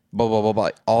blah blah blah blah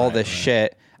all this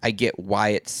shit. I get why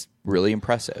it's really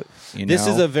impressive. This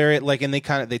is a very and they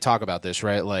talk about this,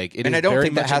 right? Like, it and is I don't very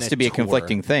think that much has in to be a tour.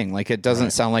 conflicting thing. Like, it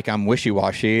doesn't sound like I'm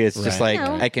wishy-washy. It's just like,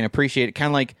 No. I can appreciate it. Kind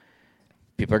of like,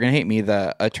 people are going to hate me,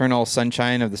 the Eternal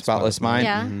Sunshine of the Spotless Mind.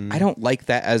 Yeah. I don't like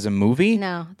that as a movie.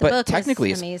 No, the but book was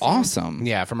technically it's amazing. awesome.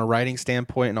 Yeah, from a writing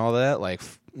standpoint and all that,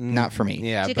 Not for me.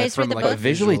 Yeah, Did you but guys read from the like book? But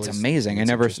visually it's visuals, amazing. I it's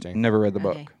never interesting. read the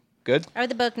book. Okay. Good? I read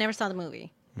the book, never saw the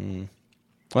movie.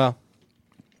 Well,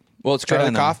 Well, it's good. Charlie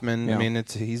on them. Kaufman. Yeah. I mean,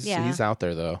 he's out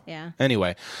there though. Yeah.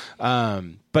 Anyway,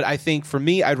 but I think for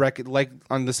me, I'd like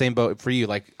on the same boat for you.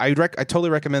 Like, I totally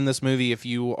recommend this movie if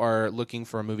you are looking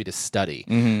for a movie to study,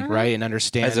 right, and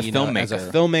understand As a As a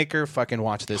filmmaker, fucking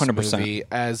watch this 100%. movie.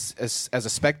 As a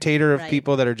spectator of Right.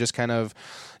 people that are just kind of,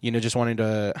 just wanting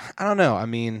to. I don't know. I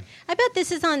mean, I bet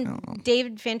this is on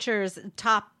David Fincher's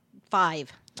top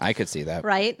 5, I could see that.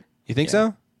 right? you think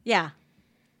so? Yeah.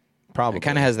 Probably. It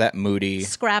kind of has that moody.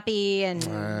 Scrappy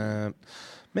and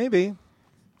Maybe.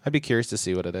 I'd be curious to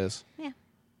see what it is. yeah.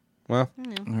 Well,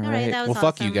 All right, that was well,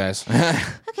 fuck you awesome. guys.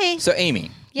 Okay. So,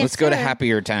 Amy, Yes, let's go to sir.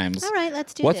 happier times. All right,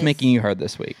 let's do What's this. making you hard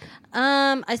this week?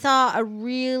 I saw a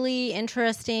really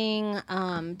interesting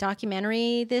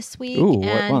documentary this week, Ooh, what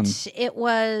and one? it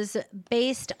was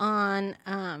based on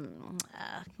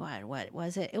what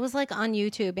was it? It was like on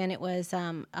YouTube, and it was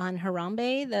on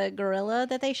Harambe, the gorilla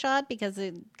that they shot because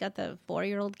it got the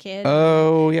 4-year-old kid.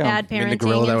 Oh, yeah. bad parenting And the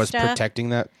gorilla that and was stuff. protecting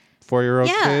that 4-year-old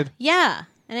Yeah, kid. yeah,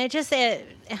 and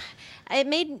it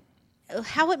made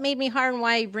how it made me hard, and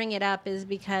why I bring it up is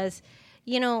because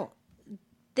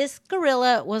this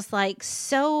gorilla was like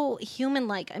so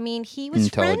human-like. I mean, he was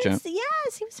Intelligent. friends.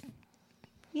 Yes, he was,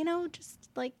 just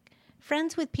like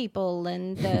friends with people,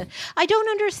 and I don't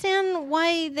understand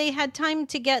why they had time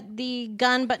to get the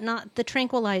gun but not the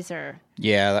tranquilizer.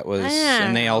 Yeah, that was. I don't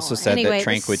And they know. also said Anyway, that it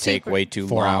Trank was would take super- way too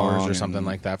 4 long. hours or something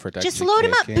like that for it to Just actually load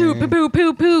him up. kick Poo, in. poo, poo,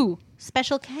 poo, poo.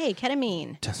 Special K,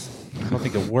 ketamine. I don't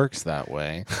think it works that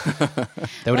way.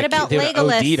 What about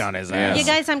Legolas? OD'd on his ass. You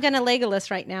guys, I'm going to Legolas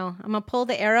right now. I'm going to pull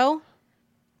the arrow.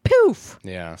 Poof.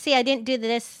 Yeah. See, I didn't do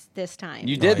this time.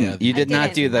 You didn't. yeah. You did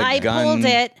not do the I gun. pulled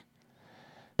it.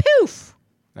 Poof.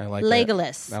 I like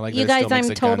Legolas. that. I like you that it guys, still makes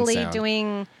I'm a gun totally sound.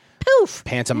 doing poof.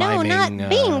 Pantomiming, No, not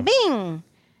bing, bing.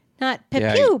 Not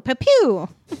Yeah, pew, pew.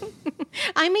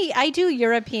 I do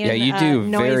European. Yeah, you do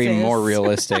very noises. more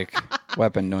realistic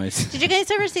weapon noise. Did you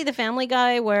guys ever see The Family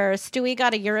Guy where Stewie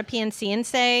got a European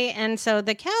say, and so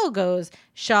the cow goes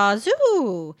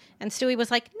shazoo, and Stewie was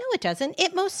like, "No, it doesn't.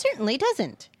 It most certainly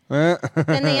doesn't."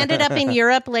 Then they ended up in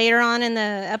Europe later on in the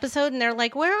episode, and they're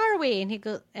like, "Where are we?"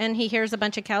 And he hears a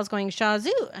bunch of cows going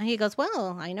shazoo, and he goes,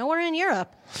 "Well, I know we're in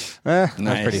Europe." That's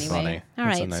Nice. pretty Anyway, funny. all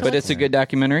That's right, a nice so But it's a good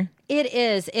documentary. It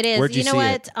is. It is. Where'd you know see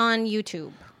what? it? On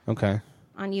YouTube. Okay.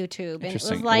 On YouTube. And it was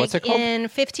Interesting. like What's it called? in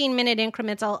 15-minute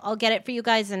increments. I'll get it for you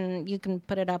guys, and you can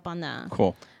put it up on the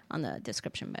Cool. on the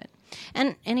description. But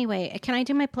and anyway, can I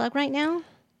do my plug right now?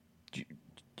 Do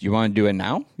you want to do it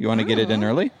now? You want to get it in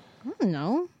early? I don't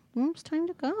know. It's time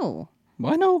to go.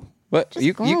 Why no? But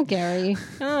Just go, Gary.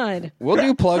 God. we'll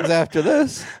do plugs after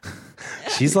this.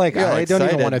 She's like, You're I don't even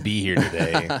excited. want to be here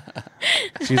today.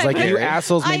 She's like, you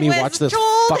assholes made I me was watch this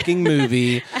told. fucking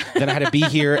movie. Then I had to be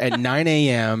here at 9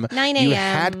 a.m. 9 You a.m..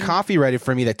 had coffee ready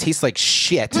for me that tastes like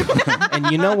shit.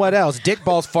 And you know what else? Dick,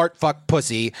 balls, fart, fuck,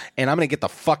 pussy. And I'm going to get the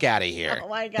fuck out of here. Oh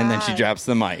my God. And then she drops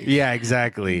the mic. Yeah,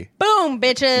 exactly. Boom,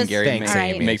 bitches. And Gary Thanks, makes,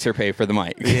 Amy. makes her pay for the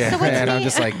mic. Yeah. what's And I'm me-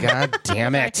 just like, God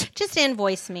damn it. Just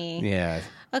invoice me. Yeah.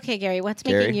 Okay, Gary, what's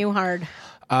Gary? making you hard?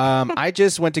 I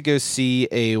just went to go see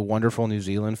a wonderful New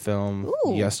Zealand film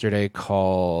Ooh. yesterday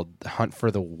called Hunt for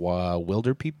the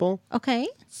Wilder People. Okay.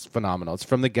 It's phenomenal. It's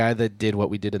from the guy that did What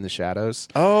We Did in the Shadows.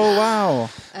 Oh, wow.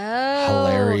 Oh.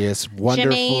 Hilarious,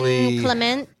 wonderfully. Jermaine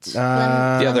Clement. The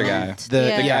other guy. Clement?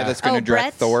 The guy that's going to direct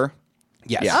Brett? Thor.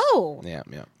 Yes. Yeah. Oh. Yeah,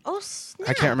 yeah. Oh, snap.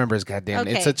 I can't remember his goddamn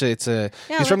name. Okay. It's a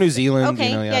Yeah, he's from New let's- Zealand, okay.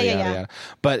 you know, yada, Yeah, yada, yada.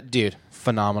 But dude,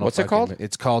 phenomenal. What's it called?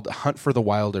 It's called Hunt for the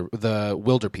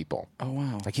Wilder People. Oh,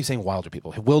 wow. I keep saying Wilder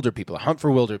People. Wilder People. Hunt for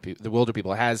the Wilder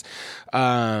People.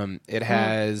 It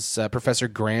has Professor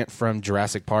Grant from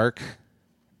Jurassic Park.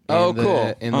 Oh,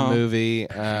 cool. In the movie.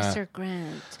 Professor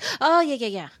Grant. Oh, yeah.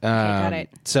 Okay, got it.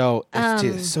 So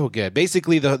it's so good.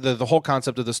 Basically, the whole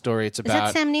concept of the story. It's Is that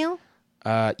about Sam Neill?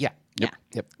 yeah. Yeah.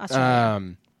 Yep.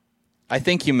 Australia. I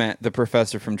think you meant the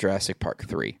professor from Jurassic Park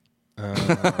 3.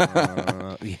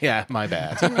 Yeah, my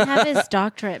bad. Didn't have his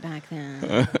doctorate back then.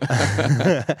 Get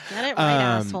it right,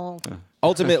 asshole.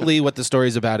 Ultimately, what the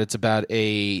story's about, it's about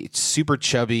a super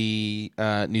chubby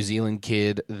New Zealand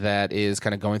kid that is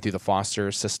kind of going through the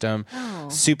foster system. Oh.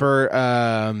 Super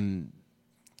kind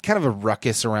of a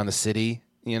ruckus around the city,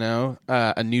 you know,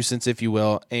 a nuisance, if you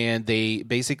will. And they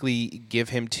basically give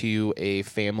him to a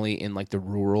family in like the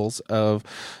rurals of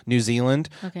New Zealand,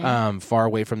 Okay. far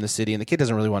away from the city. And the kid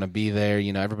doesn't really want to be there.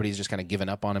 You know, everybody's just kind of giving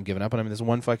up on him. And this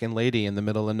one fucking lady in the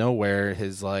middle of nowhere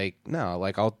is like, no,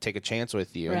 like, I'll take a chance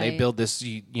with you. And they Right. build this,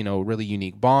 you know, really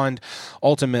unique bond.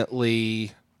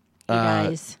 Ultimately,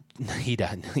 guys. he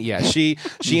doesn't. Yeah, she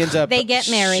ends up. They get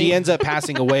married. She ends up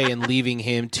passing away and leaving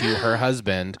him to her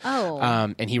husband. Oh.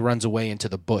 And he runs away into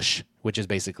the bush, which is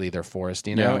basically their forest,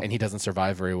 you know. Yeah. And he doesn't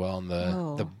survive very well. And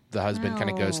the husband kind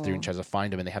of goes through and No. tries to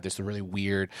find him. And they have this really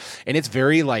weird, and it's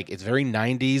very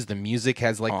 90s. The music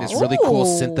has like this really cool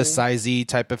Oh. synthesizey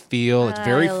type of feel. It's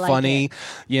very I like funny. it.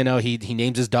 You know, he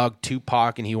names his dog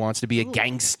Tupac, and he wants to be a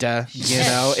gangsta. You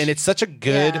know, and it's such a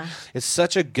good. Yeah. It's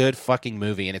such a good fucking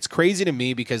movie, and it's crazy to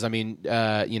me because I mean,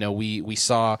 you know, we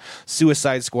saw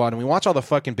Suicide Squad, and we watch all the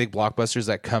fucking big blockbusters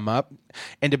that come up,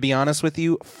 and to be honest with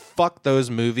you, fuck those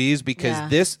movies because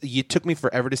Yeah. you took me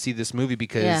forever to see this movie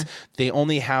because Yeah. they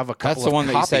only have a couple That's the of one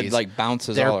that you said copies. like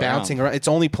bounces They're all bouncing around. around. It's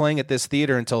only playing at this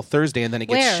theater until Thursday, and then it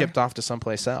gets Where? shipped off to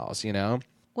someplace else. You know.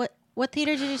 What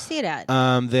theater did you see it at?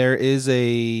 There is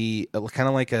a kind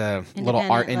of like a little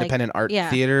independent art yeah.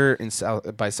 theater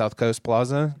by South Coast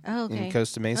Plaza Oh, okay. in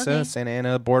Costa Mesa, Okay. Santa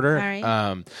Ana border. All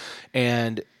right.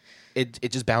 And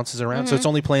it just bounces around. So it's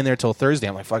only playing there till Thursday.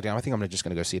 I'm like, fuck, damn, I think I'm just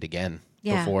going to go see it again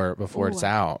Yeah. before it's Ooh.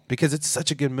 out because it's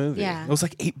such a good movie. Yeah. It was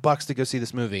like $8 to go see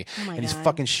this movie. Oh my and these God.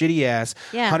 fucking shitty ass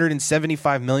Yeah.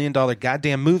 $175 million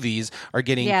goddamn movies are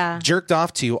getting Yeah. jerked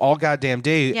off to all goddamn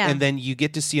day. Yeah. And then you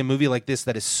get to see a movie like this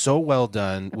that is so well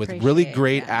done with really Appreciate,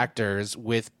 great yeah. actors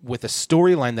with a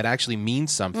storyline that actually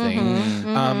means something.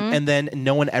 And then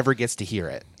no one ever gets to hear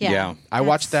it. Yeah. I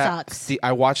watched that. Sucks.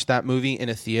 I watched that movie in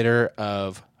a theater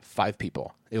of 5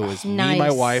 people. It was me, Nice.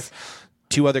 my wife,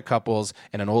 2 other couples,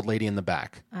 and an old lady in the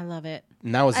back. I love it.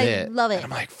 And that was I it. love it. And I'm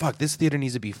like, fuck, this theater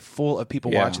needs to be full of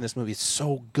people Yeah. watching this movie. It's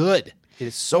so good. It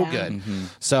is so Yeah. good.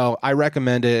 So I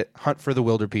recommend it. Hunt for the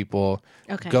Wilder People.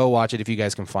 Okay. Go watch it if you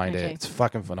guys can find Okay. it. It's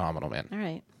fucking phenomenal, man. All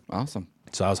right. Awesome.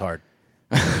 So that was hard.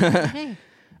 Okay.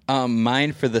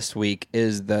 Mine for this week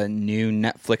is the new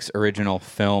Netflix original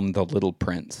film, The Little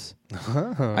Prince.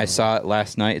 I saw it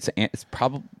last night. It's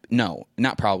probably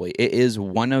not probably. It is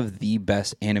one of the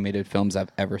best animated films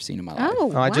I've ever seen in my life. Oh,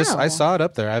 wow. I saw it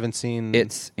up there. I haven't seen.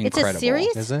 It's incredible. It's a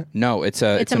series? Is it? No, it's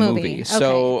a movie. Okay.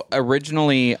 So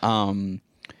originally,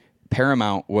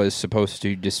 Paramount was supposed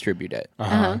to distribute it,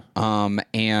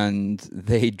 and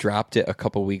they dropped it a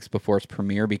couple weeks before its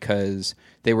premiere because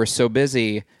they were so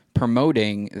busy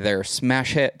promoting their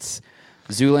smash hits,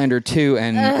 Zoolander 2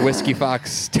 and Whiskey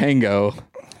Fox Tango.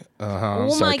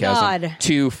 Oh my God.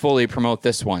 To fully promote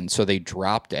this one, so they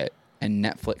dropped it, and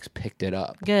Netflix picked it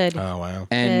up. Good. Oh wow.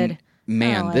 And Good.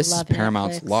 man, I this is love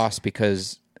Paramount's Netflix. loss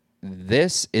because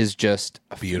this is just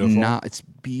Beautiful. It's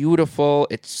beautiful.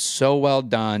 It's so well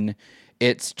done.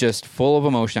 It's just full of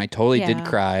emotion. I totally did Yeah.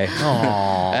 cry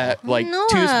at like Noah.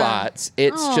 2 spots.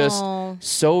 It's Aw. just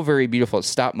so very beautiful. It's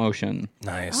stop motion.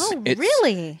 Nice. Oh, It's-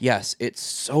 really? Yes, it's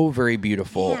so very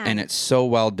beautiful Man. and it's so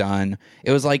well done.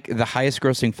 It was like the highest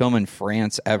grossing film in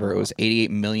France ever. It was $88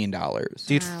 million.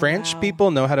 Dude, French wow. people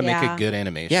know how to make Yeah. a good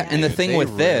animation. Yeah, and the dude. thing They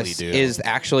with this really do. is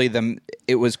actually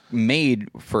it was made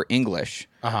for English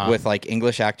with like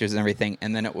English actors and everything,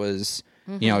 and then it was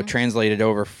translated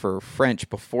over for French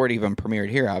before it even premiered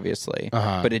here, obviously.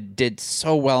 But it did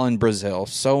so well in Brazil,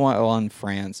 so well in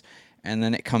France, and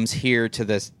then it comes here to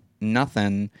this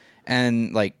nothing,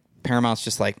 and like Paramount's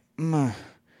just like,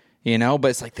 but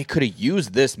it's like they could have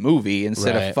used this movie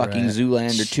instead Right, of fucking right.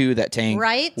 Zoolander 2 that tank,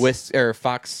 Right? or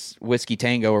Fox Whiskey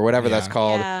Tango or whatever that's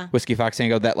called, Yeah. Whiskey Fox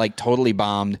Tango that like totally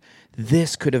bombed.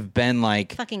 This could have been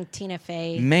like, Fucking Tina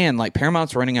Fey. man, like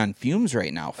Paramount's running on fumes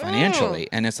right now financially,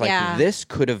 and it's like Yeah. this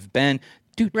could have been.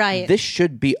 Dude, Right. this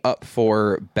should be up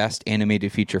for Best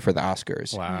Animated Feature for the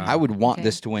Oscars. Wow. I would want Okay.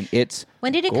 this to win. It's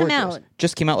When did it come gorgeous. out?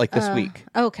 Just came out like this week.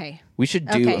 Okay. We should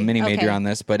do Okay, a mini major okay. on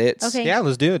this, but it's Okay. Yeah,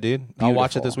 let's do it, dude. I'll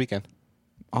watch it Beautiful. this weekend.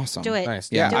 awesome. Do it. Nice.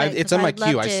 Do Yeah, it, it's 'cause in my I'd love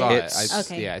queue. I to- saw it. It's-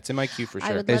 Okay. Yeah, it's in my queue for I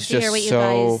sure. would love It's to hear just what you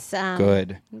so guys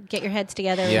good. get your heads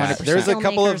together. Yeah, 100%. there's a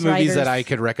couple of filmmakers, movies that writers. I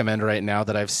could recommend right now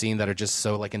that I've seen that are just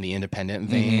so like in the independent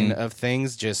vein of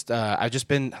things. Just I've just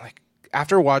been like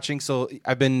after watching. So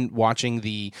I've been watching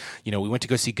the. We went to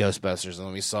go see Ghostbusters and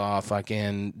then we saw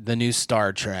fucking the new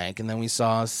Star Trek and then we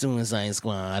saw Suicide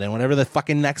Squad and whatever the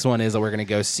fucking next one is that we're gonna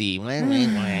go see.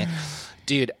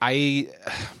 Dude, I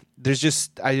was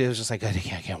just like I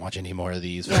can't watch any more of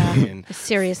these. fucking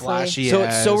Seriously. flashy So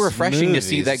it's so ass refreshing to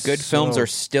see movies. that good films So are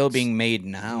still being made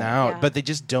now. Yeah. but they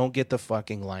just don't get the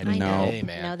fucking light of I know. day,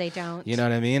 man. No, they don't. You know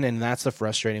what I mean? And that's the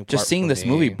frustrating part. Just seeing for this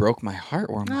me. movie broke my heart.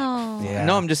 Where I'm Oh. like, Yeah.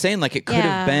 no, I'm just saying like it could Yeah,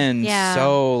 have been yeah.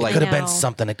 so It like Could have been know.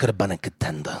 something. It could have been a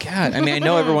contender. God, I mean, I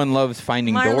know everyone loves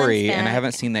Finding Marlon's Dory, and I back.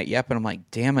 haven't seen that yet, but I'm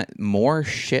like, damn it, more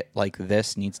shit like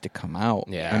this needs to come out.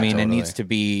 Yeah, I mean, totally. it needs to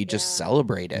be just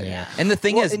celebrated. Yeah. And the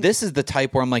thing is, this is the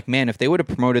type where I'm like, man, if they would have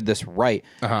promoted this right,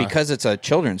 because it's a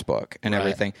children's book and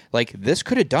everything, like this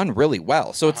could have done really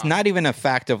well. So it's not even a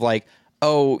fact of like,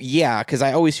 oh, yeah, because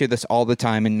I always hear this all the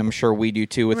time, and I'm sure we do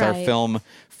too with our Right. film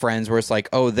friends, where it's like,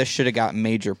 oh, this should have got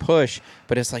major push,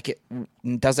 but it's like it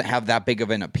doesn't have that big of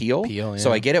an appeal. So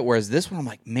yeah. I get it. Whereas this one, I'm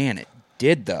like, man, it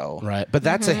did though. Right. But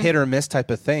that's a hit or miss type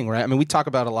of thing, right? I mean, we talk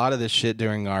about a lot of this shit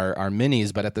during our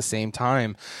minis, but at the same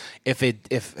time, if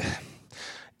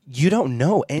you don't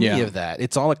know any Yeah. of that.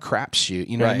 It's all a crapshoot.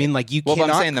 You know what I Right. mean? Like you Well, cannot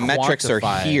but I'm saying the metrics are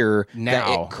quantify here now. that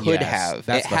it could Yes, have.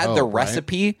 That's It had the hope, right?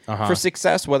 recipe for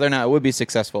success. Whether or not it would be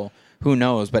successful, who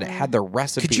knows? But it had the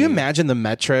recipe. Could you imagine the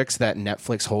metrics that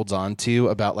Netflix holds on to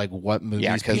about like what movies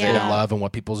 'cause people they don't. love and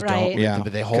what people Right. don't? Yeah.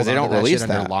 But they 'Cause hold they on don't to that release shit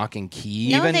under that. lock and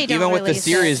key. No, they don't even with the release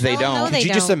series, it. they No, don't. no, Could they Could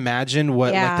you just don't. imagine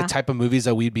what Yeah. like the type of movies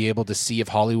that we'd be able to see if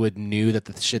Hollywood knew that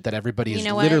the shit that everybody is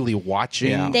know what? literally watching,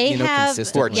 Yeah. They have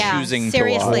consistently. yeah, choosing to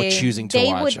seriously, watch. Or choosing to they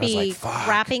watch. would I was be like, fuck.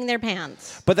 crapping their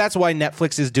pants. But that's why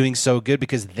Netflix is doing so good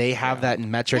because they have that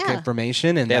metric Yeah.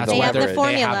 information, and They have that's the why leverage. they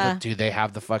formula. they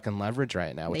have the fucking leverage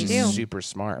right now, which They is do. super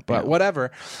smart. But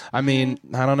whatever. I mean,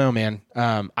 I don't know, man.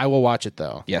 I will watch it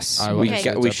though. Yes, I will we, Okay.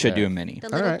 get we up should there. do a mini. The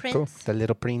All Little right, Prince. cool. The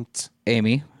Little Prince.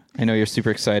 Amy, I know you're super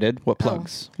excited. What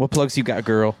plugs? What plugs you got,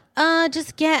 girl?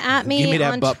 Just get at me Give me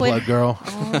that on butt Twitter. plug, girl.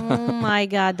 Oh my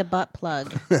God, the butt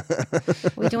plug.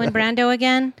 We doing Brando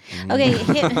again? Okay,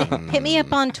 hit me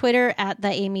up on Twitter at the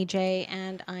Amy J,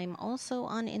 and I'm also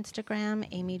on Instagram,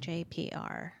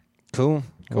 AmyJPR. Cool.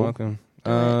 Welcome.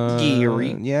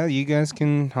 Geary. Yeah, you guys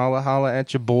can holla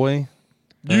at your boy.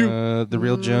 The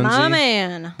real Jonesy. My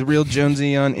man. The real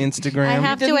Jonesy on Instagram. I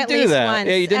have to didn't at do least that. once.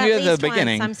 Yeah, you didn't do it at the least once.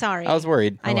 beginning. I'm sorry. I was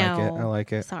worried. I know. I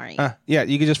like it. Sorry. Yeah,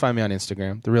 you can just find me on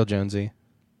Instagram. The real Jonesy.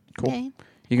 Okay.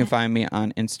 You can find me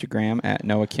on Instagram at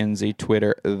Noah Kinsey,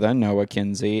 Twitter, the Noah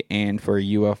Kinsey, and for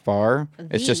UFR,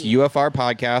 it's just UFR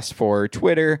Podcast for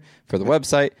Twitter, for the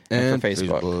website, and for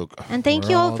Facebook. And thank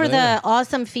you all for the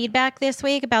awesome feedback this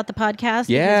week about the podcast.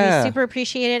 Yeah. Because we super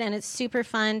appreciate it, and it's super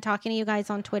fun talking to you guys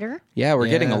on Twitter. Yeah, we're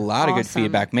getting a lot of good Awesome.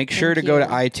 feedback. Make sure to go to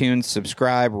iTunes,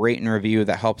 subscribe, rate, and review.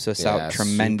 That helps us out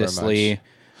tremendously.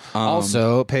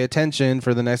 Also, pay attention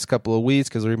for the next couple of weeks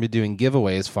because we're going to be doing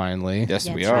giveaways finally. Yes,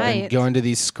 we That's are. right. And going to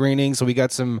these screenings. So we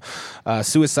got some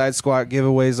Suicide Squad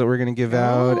giveaways that we're going to give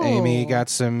out. Amy got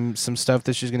some stuff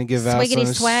that she's going to give out. Swiggity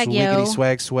Some swag, yo.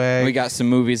 Swiggity swag. We got some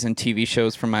movies and TV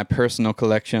shows from my personal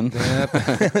collection.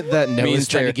 that Noah's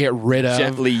trying to get rid of.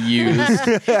 Gently used.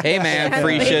 Hey, man,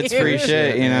 free shit's free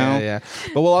shit, you know? Yeah.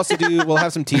 But we'll also we'll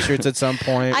have some T-shirts at some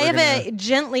point. I have a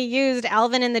gently used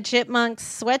Alvin and the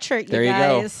Chipmunks sweatshirt, There you go.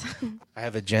 guys. I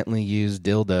have a gently used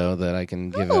dildo that I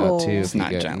can give out too. It's if you not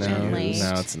get- gently used.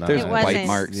 No, it's not. There's It bite wasn't.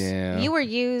 marks. Yeah, You were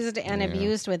used and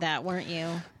abused with that, weren't you?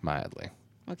 mildly.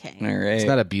 Okay. All right. It's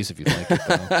not abuse if you like it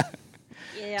though.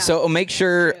 Yeah. So make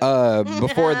sure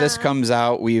before this comes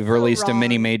out, we've released a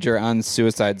mini major on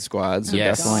Suicide Squad. So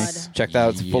Yes. definitely God. check that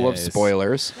out. It's full of Yes.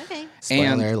 spoilers. Okay.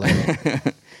 Spoiler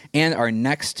alert. And our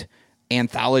next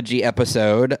anthology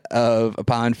episode of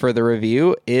Upon Further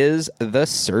Review is The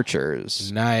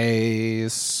Searchers.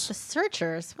 Nice. The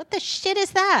Searchers? What the shit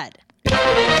is that?